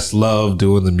Questlove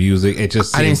doing the music. It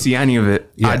just I didn't see any of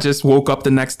it. Yeah. I just woke up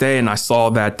the next day and I saw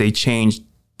that they changed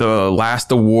the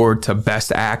last award to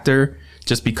Best Actor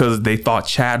just because they thought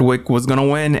Chadwick was going to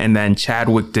win, and then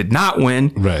Chadwick did not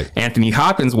win. Right. Anthony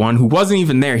Hopkins won, who wasn't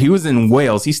even there. He was in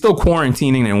Wales. He's still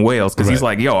quarantining in Wales because he's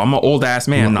like, yo, I'm an old ass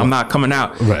man. I'm not coming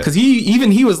out. Because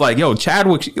he was like, yo,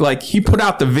 Chadwick, like he put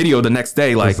out the video the next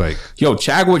day like yo,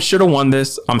 Chadwick should have won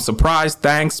this. I'm surprised.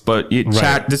 Thanks. But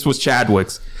this was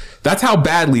Chadwick's. That's how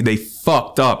badly they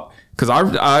fucked up. Because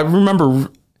I remember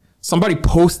somebody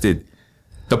posted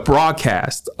the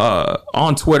broadcast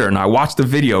on Twitter, and I watched the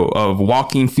video of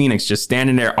Joaquin Phoenix just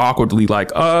standing there awkwardly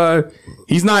like,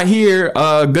 he's not here,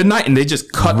 good night, and they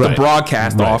just cut the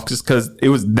broadcast off just because it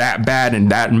was that bad and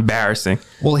that embarrassing.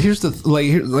 Well, here's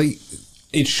the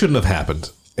it shouldn't have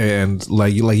happened, and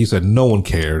like you said, no one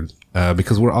cared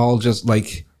because we're all just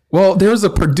like. Well, there's a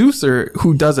producer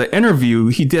who does an interview.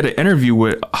 He did an interview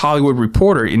with Hollywood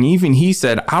Reporter, and even he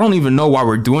said, I don't even know why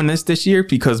we're doing this year,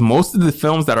 because most of the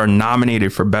films that are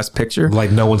nominated for Best Picture, like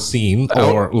no one's seen,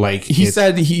 or like he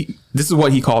said this is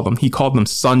what he called them. He called them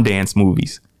Sundance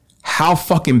movies. How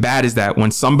fucking bad is that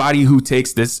when somebody who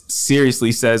takes this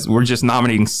seriously says we're just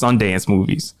nominating Sundance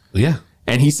movies? Yeah.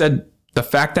 And he said the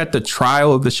fact that the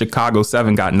Trial of the Chicago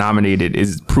 7 got nominated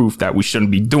is proof that we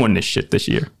shouldn't be doing this shit this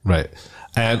year. Right.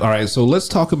 And all right, so let's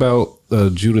talk about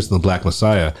Judas and the Black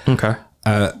Messiah. Okay.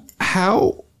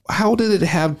 How did it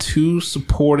have 2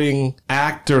 supporting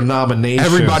actor nominations?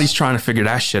 Everybody's trying to figure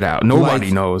that shit out.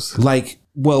 Nobody knows.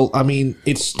 Well, I mean,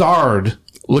 it starred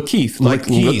Lakeith.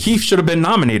 Lakeith should have been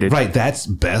nominated. Right, that's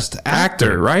Best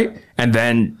Actor, right? And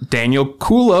then Daniel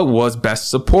Kaluuya was Best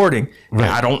Supporting.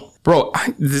 Right.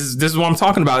 This is what I'm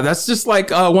talking about. That's just like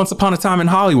Once Upon a Time in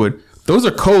Hollywood. Those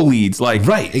are co-leads. Like,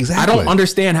 right, exactly. I don't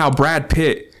understand how Brad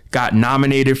Pitt got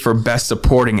nominated for Best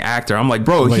Supporting Actor. I'm like,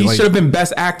 bro, he should have been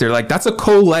Best Actor. Like, that's a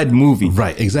co-led movie.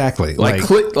 Right, exactly.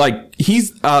 Like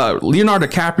he's Leonardo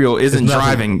DiCaprio isn't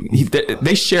driving.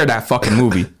 They share that fucking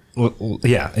movie. Well,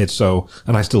 yeah, it's so,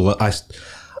 and I still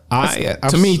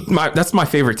to me, that's my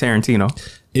favorite Tarantino.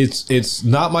 It's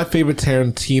not my favorite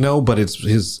Tarantino, but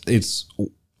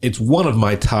it's one of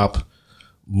my top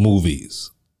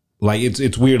movies. Like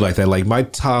it's weird like that. Like my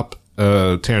top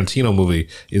Tarantino movie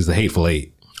is The Hateful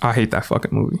Eight. I hate that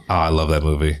fucking movie. Oh, I love that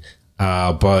movie.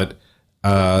 But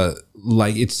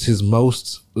like it's his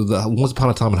most. Once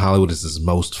Upon a Time in Hollywood is his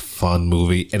most fun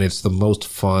movie, and it's the most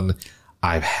fun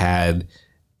I've had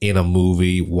in a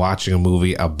movie, watching a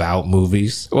movie about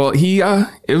movies. Well,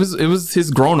 it was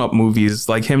his grown-up movies,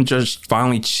 like him just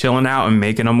finally chilling out and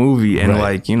making a movie, and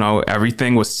like, you know,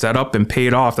 everything was set up and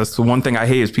paid off. That's the one thing I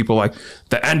hate is people like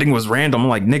the ending was random. I'm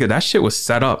like, nigga, that shit was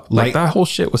set up. Like that whole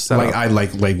shit was set up.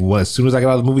 As soon as I got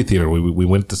out of the movie theater, we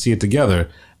went to see it together,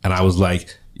 and I was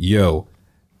like, yo,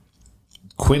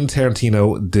 Quentin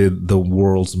Tarantino did the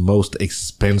world's most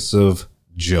expensive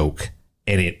joke,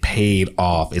 and it paid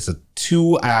off. It's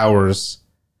 2 hours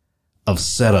of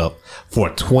setup for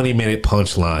a 20-minute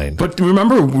punchline. But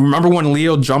remember when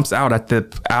Leo jumps out of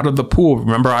the pool?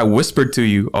 Remember I whispered to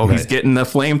you, he's getting the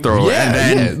flamethrower, and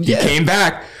then he came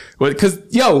back. Because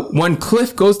when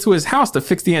Cliff goes to his house to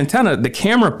fix the antenna, the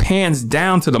camera pans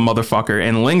down to the motherfucker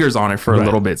and lingers on it for a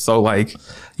little bit. So like,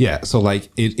 it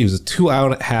was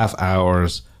 2.5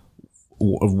 hours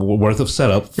worth of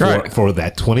setup for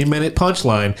that 20-minute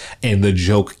punchline, and the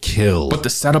joke killed. But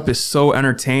the setup is so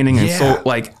entertaining, and so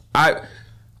like I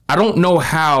don't know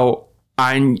how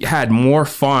I had more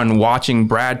fun watching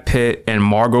Brad Pitt and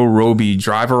Margot Robbie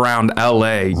drive around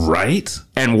LA, right,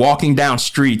 and walking down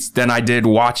streets than I did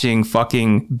watching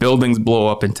fucking buildings blow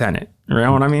up in Tenet. You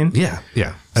know what I mean? Yeah.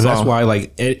 And that's why,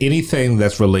 like, anything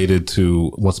that's related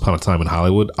to Once Upon a Time in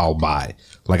Hollywood, I'll buy.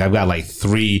 Like, I've got like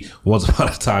 3 Once Upon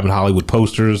a Time in Hollywood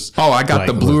posters. Oh, I got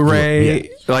the Blu-ray.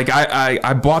 Like,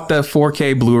 I bought the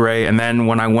 4K Blu-ray, and then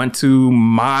when I went to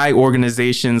my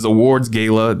organization's awards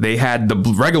gala, they had the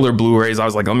regular Blu-rays. I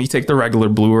was like, let me take the regular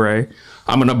Blu-ray.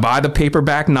 I'm going to buy the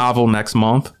paperback novel next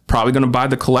month. Probably going to buy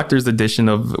the collector's edition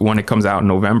of when it comes out in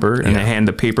November, and then hand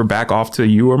the paperback off to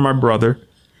you or my brother.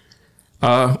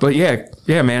 But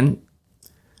yeah, man.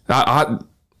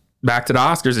 Back to the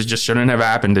Oscars, it just shouldn't have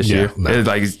happened this year. No.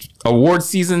 Like award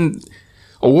season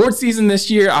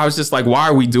this year, I was just like, why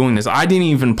are we doing this? I didn't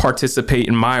even participate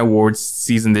in my awards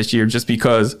season this year just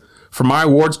because for my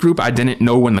awards group, I didn't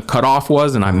know when the cutoff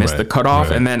was, and I missed the cutoff.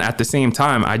 Right. And then at the same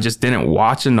time, I just didn't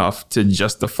watch enough to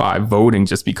justify voting,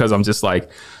 just because I'm just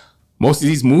like, most of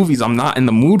these movies I'm not in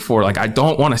the mood for. Like, I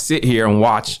don't want to sit here and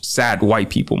watch sad white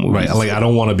people movies. Right. Like, I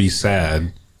don't want to be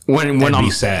sad when I'm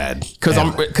be sad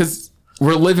because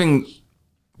we're living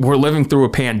we're living through a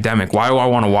pandemic. Why do I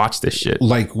want to watch this shit?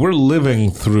 Like, we're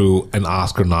living through an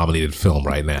Oscar-nominated film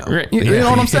right now. You know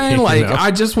what I'm saying? Like, You know?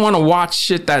 I just want to watch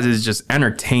shit that is just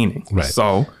entertaining. Right.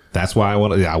 So that's why I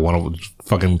want to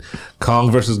fucking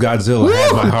Kong versus Godzilla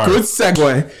has my heart. good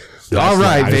segue. All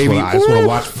right, baby. I just want to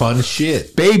watch fun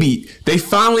shit. Baby, they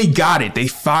finally got it. They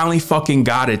finally fucking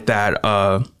got it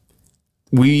that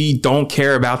we don't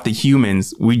care about the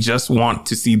humans. We just want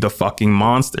to see the fucking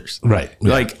monsters. Right.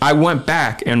 Yeah. Like, I went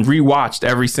back and rewatched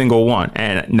every single one.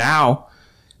 And now,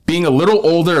 being a little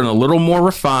older and a little more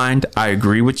refined, I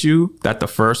agree with you that the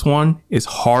first one is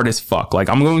hard as fuck. Like,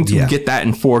 I'm going to get that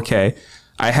in 4K.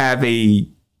 I have a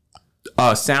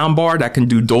sound bar that can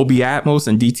do Dolby Atmos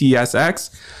and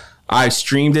DTSX. I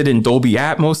streamed it in Dolby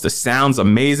Atmos. The sound's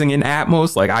amazing in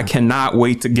Atmos. Like, I cannot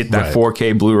wait to get that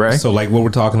 4K Blu-ray. So, like, what we're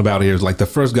talking about here is, like, the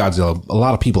first Godzilla. A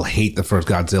lot of people hate the first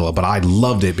Godzilla, but I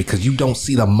loved it because you don't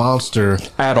see the monster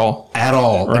At all.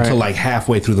 until, like,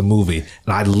 halfway through the movie.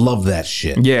 And I love that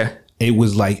shit. Yeah. It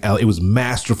was, like, it was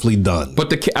masterfully done.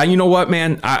 But you know what,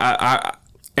 man?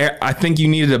 I think you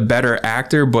needed a better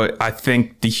actor, but I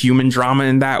think the human drama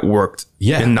in that worked.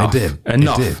 Yeah, enough. it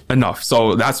did. Enough.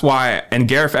 So that's why. And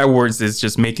Gareth Edwards is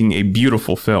just making a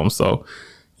beautiful film. So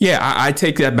yeah, I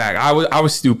take that back. I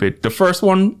was stupid. The first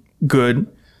one, good.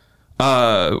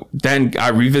 Then I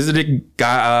revisited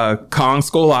Kong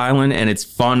Skull Island, and it's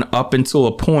fun up until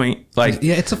a point. Like,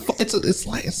 yeah,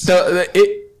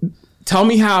 tell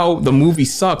me how the movie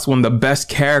sucks when the best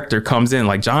character comes in.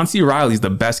 Like, John C. Reilly's the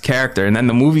best character, and then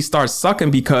the movie starts sucking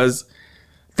because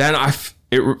then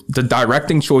the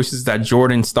directing choices that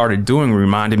Jordan started doing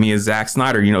reminded me of Zack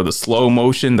Snyder. You know, the slow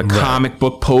motion, the comic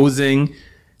book posing,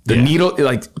 the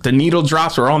needle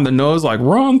drops are on the nose, like,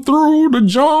 run through the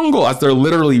jungle, as they're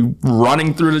literally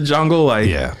running through the jungle. Like,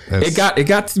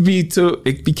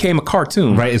 it became a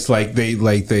cartoon. Right. It's like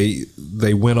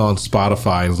they went on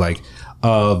Spotify and was like,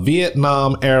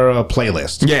 Vietnam era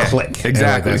playlist. Yeah, click.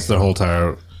 exactly. That's the whole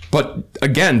entire. But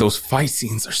again, those fight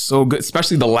scenes are so good,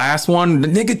 especially the last one. The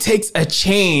nigga takes a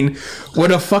chain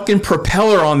with a fucking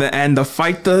propeller on the end to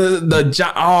fight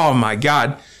oh my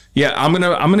god. Yeah, I'm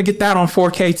gonna get that on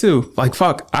 4K too. Like,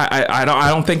 fuck, I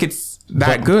don't think it's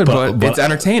that good, but it's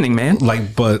entertaining, man.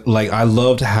 But I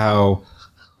loved how,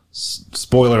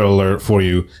 spoiler alert for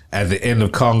you, at the end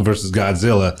of Kong versus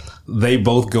Godzilla, they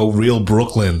both go real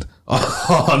Brooklyn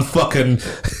on fucking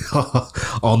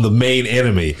on the main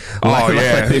enemy. Well,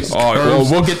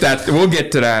 we'll get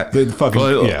to that.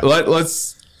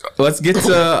 Let's get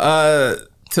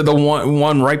to the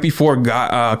one right before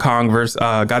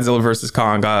Godzilla versus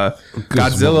Kong.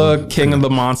 Godzilla, King of the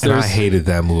Monsters. And I hated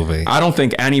that movie. I don't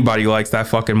think anybody likes that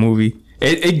fucking movie.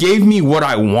 It gave me what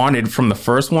I wanted from the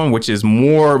first one, which is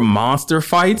more monster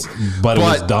fights. But it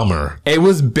was dumber. It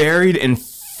was buried in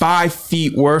 5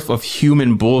 feet worth of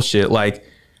human bullshit. Like,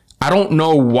 I don't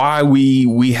know why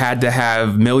we had to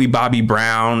have Millie Bobby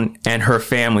Brown and her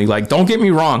family. Like, don't get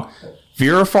me wrong,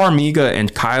 Vera Farmiga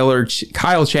and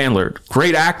Kyle Chandler,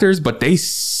 great actors, but they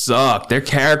suck. Their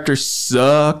characters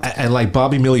suck. And like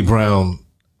Millie Brown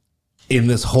in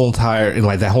that whole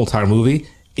entire movie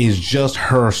is just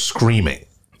her screaming.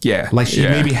 Yeah. Like, she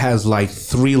maybe has like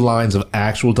 3 lines of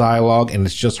actual dialogue, and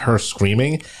it's just her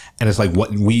screaming. And it's like,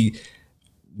 what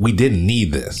we didn't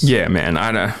need this. Yeah, man. I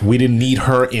know. We didn't need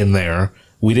her in there.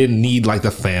 We didn't need like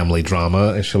the family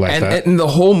drama and shit like that. And the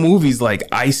whole movie's like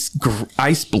ice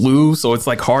blue, so it's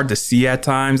like hard to see at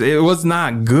times. It was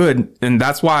not good, and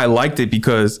that's why I liked it,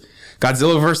 because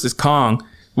Godzilla versus Kong.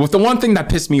 Well, the one thing that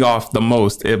pissed me off the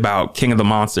most about King of the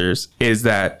Monsters is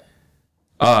that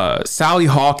Sally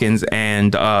Hawkins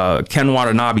and Ken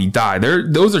Watanabe died.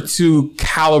 Those are 2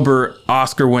 caliber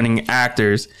Oscar-winning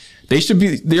actors. They should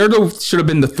have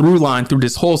been the through line through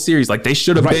this whole series. Like, they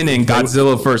should have been in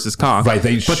Godzilla versus Kong. Right.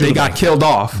 But they got killed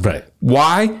off. Right.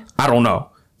 Why? I don't know.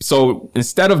 So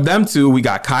instead of them 2, we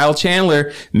got Kyle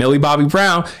Chandler, Millie Bobby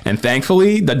Brown, and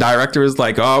thankfully the director is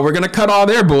like, oh, we're gonna cut all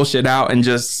their bullshit out and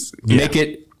just make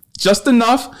it just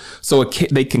enough so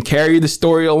they can carry the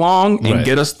story along and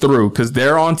get us through, because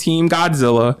they're on Team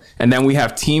Godzilla, and then we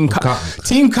have Team Kong.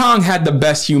 Team Kong had the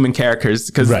best human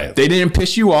characters because they didn't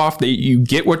piss you off. You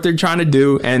get what they're trying to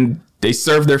do, and they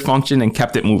served their function and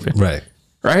kept it moving.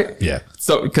 Right? Yeah.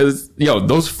 So, because,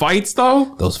 those fights,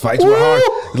 though. Those fights were hard.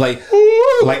 Like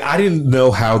I didn't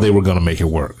know how they were going to make it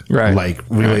work. Right. Like,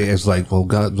 really, it's like, well,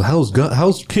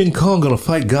 how's King Kong going to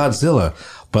fight Godzilla?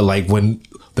 But, like, when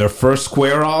their first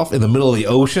square off in the middle of the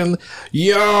ocean,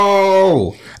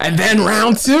 and then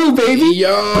round 2, baby,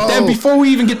 but then before we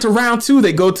even get to round 2,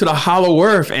 they go to the Hollow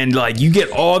Earth, and like, you get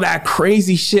all that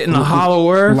crazy shit in the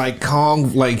Hollow Earth, like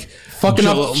Kong, like fucking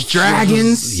up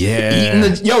dragons.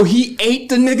 Yeah. He ate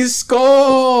the nigga's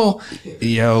skull.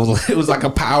 Yo, it was like a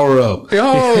power up.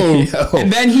 Yo.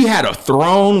 And then he had a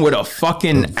throne with a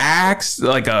fucking axe,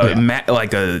 like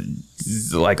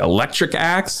electric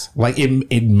axe. Like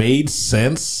it made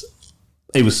sense.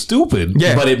 It was stupid,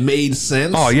 but it made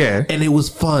sense. Oh yeah. And it was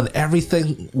fun.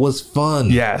 Everything was fun.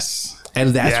 Yes.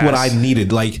 And that's what I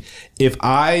needed. Like, if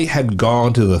I had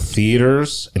gone to the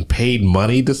theaters and paid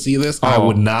money to see this, I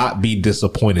would not be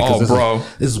disappointed. Oh, bro.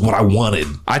 This is what I wanted.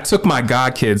 I took my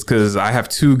godkids, because I have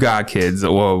two godkids.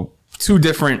 Well, two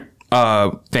different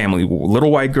family.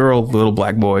 Little white girl, little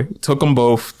black boy. Took them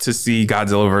both to see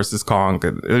Godzilla vs. Kong.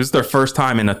 It was their first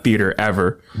time in a theater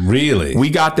ever. Really?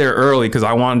 We got there early because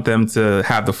I wanted them to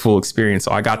have the full experience.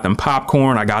 So I got them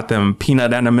popcorn. I got them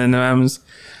peanut M&Ms.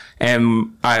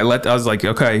 And I was like,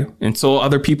 okay, until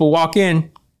other people walk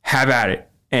in, have at it.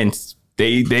 And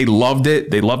they loved it.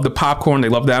 They loved the popcorn. They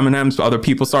loved the M&Ms. Other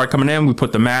people started coming in. We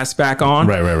put the mask back on.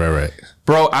 Right.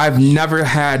 Bro, I've never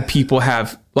had people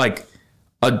have, like,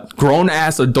 a grown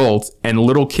ass adults and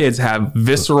little kids have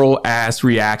visceral ass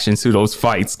reactions to those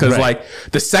fights. Because like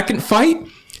the second fight,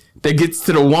 that gets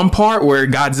to the one part where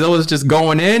Godzilla's just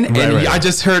going in, and I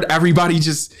just heard everybody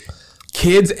just,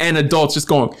 kids and adults just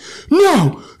going,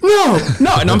 no.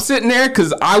 And I'm sitting there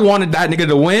because I wanted that nigga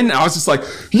to win. I was just like,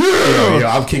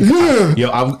 I'm King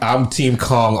Kong. I'm Team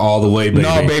Kong all the way, baby.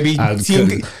 No, baby.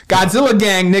 Team Godzilla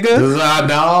gang, nigga.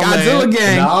 No, Godzilla man.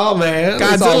 gang. No, man.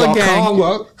 Godzilla gang.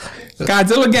 Kong,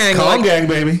 Godzilla gang. Kong gang,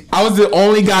 baby. I was the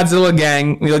only Godzilla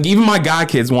gang. Like, even my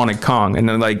godkids wanted Kong. And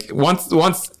then, like, once,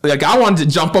 like, I wanted to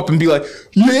jump up and be like,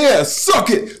 yeah, suck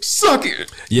it.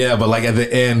 Yeah, but like at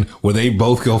the end where they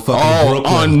both go fucking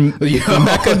Brooklyn. On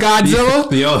Mecha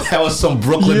Godzilla? Yo, that was some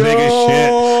Brooklyn nigga shit.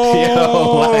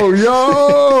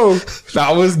 Yo.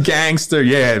 That was gangster.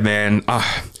 Yeah, man.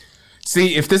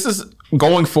 See, if this is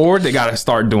going forward, they got to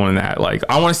start doing that. Like,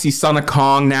 I want to see Son of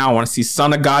Kong now. I want to see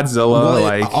Son of Godzilla. Well,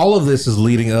 like, all of this is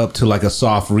leading up to like a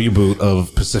soft reboot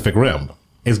of Pacific Rim.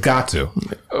 It's got to.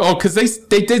 Oh, because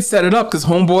they did set it up because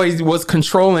Homeboy was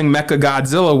controlling Mecha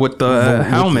Godzilla with the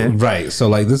helmet. Right. So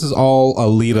like this is all a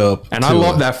lead up. And I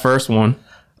love that first one.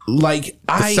 Like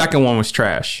the second one was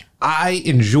trash. I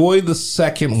enjoyed the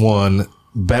second one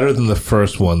better than the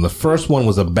first one. The first one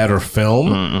was a better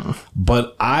film,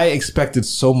 but I expected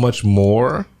so much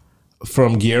more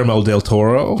from Guillermo del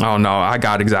Toro. Oh no, I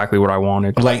got exactly what I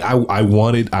wanted. Like I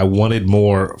wanted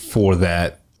more for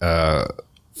that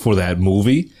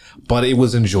movie, but it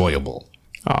was enjoyable.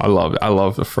 Oh, I love it. I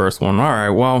love the first one. All right,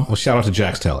 well, shout out to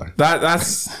Jax Teller. That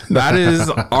is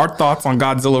our thoughts on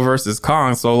Godzilla vs.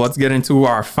 Kong. So let's get into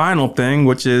our final thing,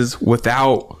 which is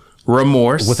Without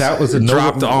Remorse. Was it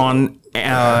dropped on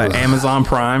Amazon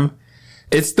Prime.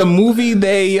 It's the movie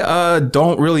they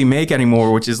don't really make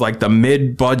anymore, which is like the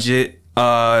mid-budget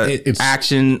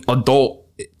action adult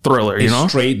thriller, you know?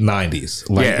 Straight 90s.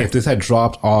 Like if this had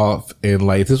dropped off in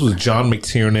like, if this was John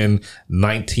McTiernan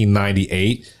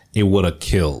 1998, it would have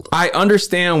killed. I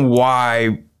understand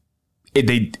why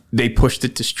they pushed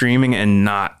it to streaming and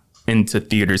not into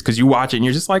theaters, because you watch it and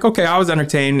you're just like, okay, I was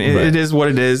entertained. It is what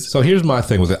it is. So here's my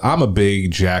thing with it. I'm a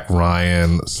big Jack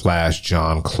Ryan /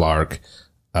 John Clark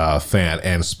fan,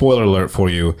 and spoiler alert for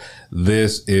you,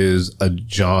 this is a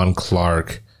John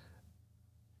Clark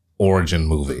origin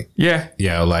movie. Yeah.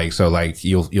 Like, so like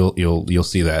you'll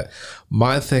see that.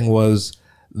 My thing was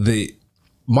the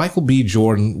Michael B.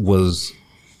 Jordan was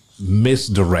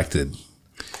misdirected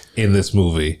in this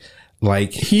movie.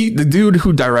 Like the dude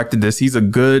who directed this, he's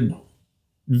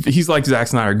like Zack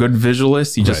Snyder, good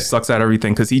visualist. He just sucks at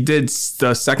everything, because he did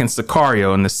the second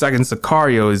Sicario, and the second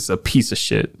Sicario is a piece of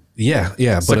shit. Yeah.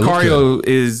 But Sicario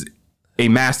is a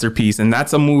masterpiece, and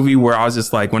that's a movie where I was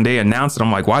just like, when they announced it,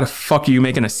 I'm like, why the fuck are you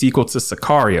making a sequel to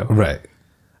Sicario? Right.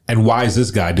 And why is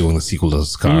this guy doing the sequel to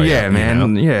Sicario? Yeah, man. You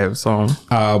know? Yeah. So,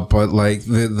 but like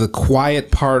the quiet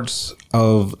parts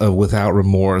of Without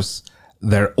Remorse,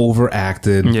 they're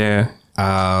overacted. Yeah.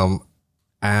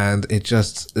 And it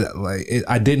just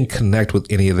I didn't connect with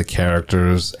any of the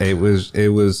characters. It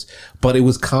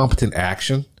was competent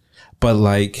action, but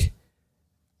like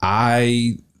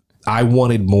I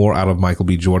wanted more out of Michael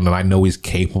B. Jordan, and I know he's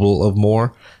capable of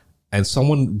more. And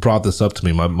someone brought this up to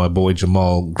me. My boy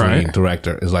Jamal Green,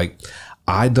 director, is like,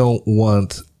 I don't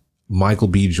want Michael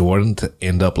B. Jordan to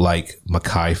end up like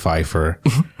Mekhi Phifer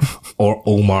or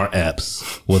Omar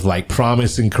Epps with like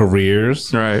promising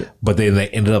careers, right? But then they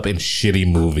ended up in shitty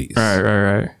movies,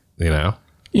 right.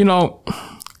 You know,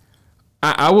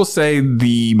 I will say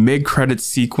the mid-credit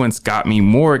sequence got me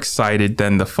more excited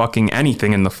than the fucking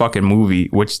anything in the fucking movie,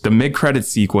 which the mid-credit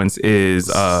sequence is...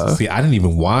 See, I didn't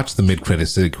even watch the mid-credit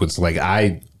sequence. Like,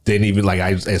 I didn't even... Like,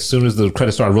 as soon as the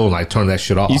credits started rolling, I turned that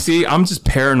shit off. You see, I'm just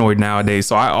paranoid nowadays,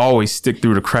 so I always stick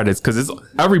through the credits because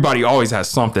everybody always has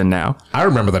something now. I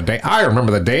remember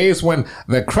the days when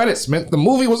the credits meant the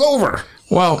movie was over.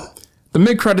 Well, the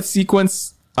mid-credit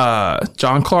sequence...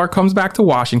 John Clark comes back to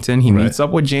Washington. He meets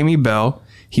up with Jamie Bell.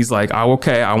 He's like, oh,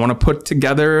 okay, I want to put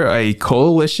together a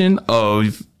coalition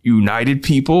of united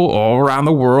people all around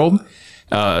the world.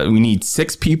 We need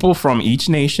 6 people from each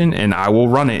nation and I will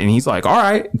run it. And he's like, all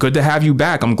right, good to have you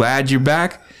back. I'm glad you're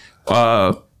back.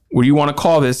 What do you want to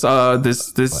call this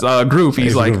group?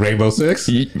 He's like Rainbow Six?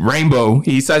 Rainbow.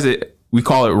 He says it. We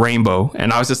call it Rainbow.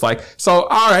 And I was just like, so,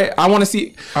 all right, I want to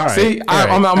see. All right, see,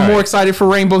 I'm more excited for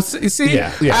Rainbow. See?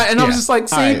 I was just like,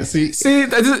 see,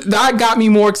 that got me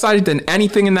more excited than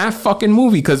anything in that fucking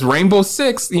movie because Rainbow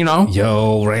Six, you know.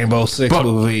 Yo, Rainbow Six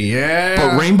movie, yeah.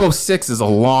 But Rainbow Six is a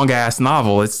long-ass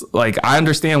novel. It's like, I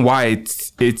understand why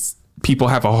it's people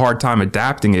have a hard time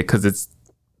adapting it because it's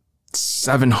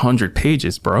 700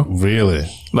 pages, bro. Really?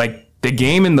 Like, the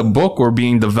game and the book were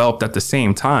being developed at the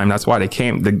same time. That's why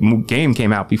the game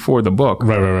came out before the book.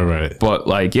 Right. But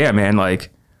like, yeah, man, like,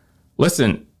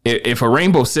 listen, if a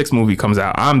Rainbow Six movie comes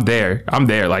out, I'm there.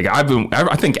 Like, I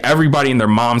think everybody and their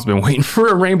mom's been waiting for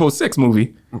a Rainbow Six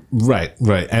movie. Right.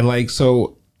 And like,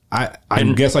 so I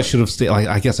guess I should have stayed. Like,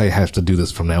 I guess I have to do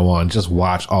this from now on. Just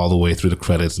watch all the way through the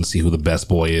credits and see who the best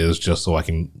boy is, just so I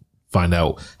can find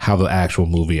out how the actual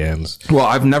movie ends. Well,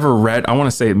 I've never read, I want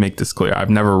to make this clear. I've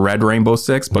never read Rainbow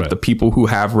Six, but the people who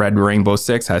have read Rainbow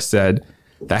Six has said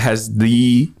that has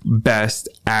the best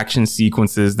action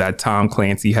sequences that Tom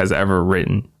Clancy has ever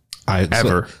written.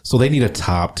 Ever. So they need a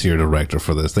top tier director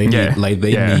for this. They need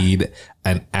need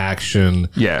an action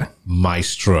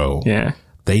maestro. Yeah.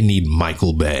 They need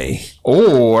Michael Bay.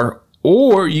 Or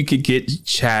you could get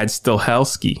Chad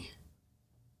Stahelski.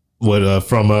 What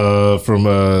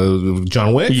from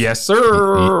John Wick? Yes,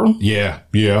 sir.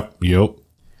 Yep.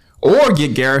 Or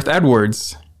get Gareth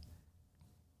Edwards.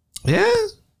 Yeah,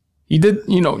 he did.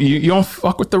 You know, you don't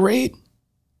fuck with The Raid.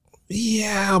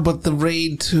 Yeah, but The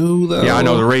Raid 2 though. Yeah, I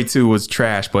know The Raid 2 was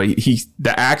trash, but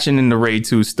the action in The Raid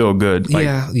 2 is still good.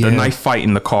 Like, the knife fight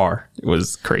in the car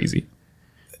was crazy.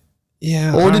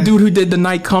 Yeah. Or the dude who did The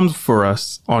Night Comes For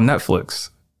Us on Netflix.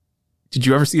 Did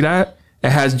you ever see that? It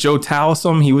has Joe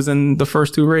Tallison. He was in the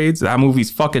first 2 Raids. That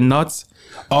movie's fucking nuts.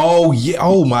 Oh, yeah.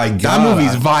 Oh, my God. That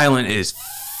movie's violent as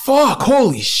fuck.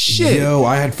 Holy shit. Yo,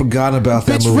 I had forgotten about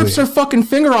that movie. Bitch rips her fucking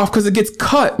finger off because it gets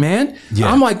cut, man.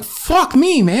 Yeah. I'm like, fuck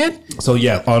me, man. So,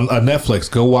 yeah, on Netflix,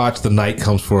 go watch The Night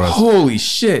Comes For Us. Holy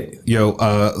shit. Yo,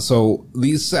 so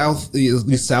these South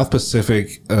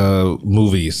Pacific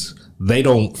movies, they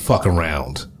don't fuck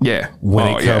around. Yeah.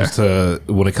 When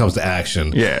it comes to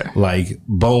action. Yeah. Like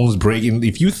bones breaking.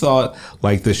 If you thought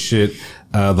like this shit,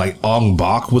 like Ong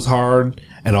Bak was hard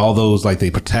and all those like the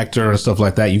Protector and stuff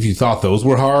like that, if you thought those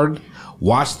were hard,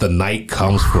 watch The Night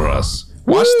Comes For Us.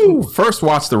 First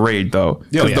watch The Raid though.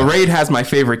 Because The Raid has my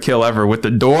favorite kill ever with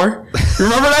the door.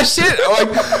 Remember that shit?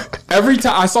 Like every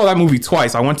time I saw that movie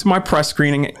twice. I went to my press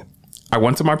screening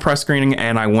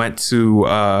and I went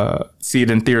to see it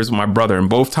in theaters with my brother. And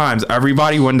both times,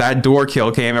 everybody, when that door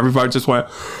kill came, everybody just went,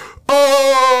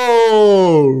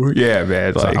 oh! Yeah,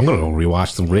 man. Like, so I'm going to go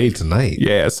rewatch The Raid tonight.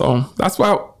 Yeah, so that's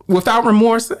why, Without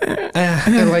Remorse,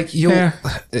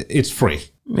 it's free.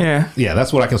 Yeah. Yeah,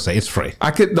 that's what I can say. It's free.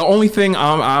 The only thing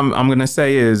I'm going to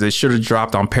say is it should have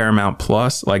dropped on Paramount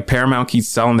Plus. Like, Paramount keeps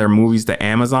selling their movies to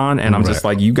Amazon, and I'm just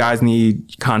like, you guys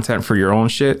need content for your own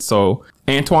shit. So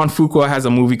Antoine Fuqua has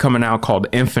a movie coming out called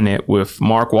Infinite with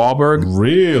Mark Wahlberg.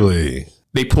 Really?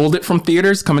 They pulled it from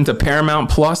theaters, coming to Paramount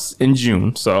Plus in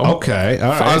June. So okay, all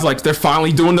right. I was like, they're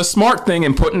finally doing the smart thing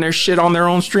and putting their shit on their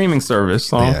own streaming service.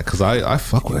 So. Yeah, because I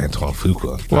fuck with Antoine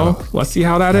Fuqua. Well, let's see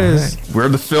how that is. Right. We're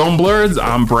the Film Blurs.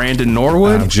 I'm Brandon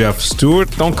Norwood. I'm Jeff Stewart.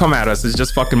 Don't come at us. It's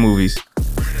just fucking movies.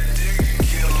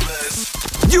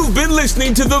 You've been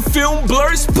listening to the Film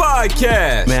Blurs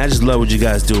podcast. Man, I just love what you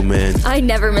guys do, man. I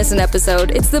never miss an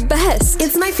episode. It's the best.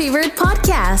 It's my favorite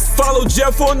podcast. Follow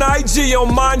Jeff on IG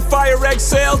on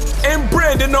MindFireXL and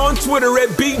Brandon on Twitter at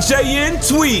BJN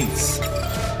Tweets.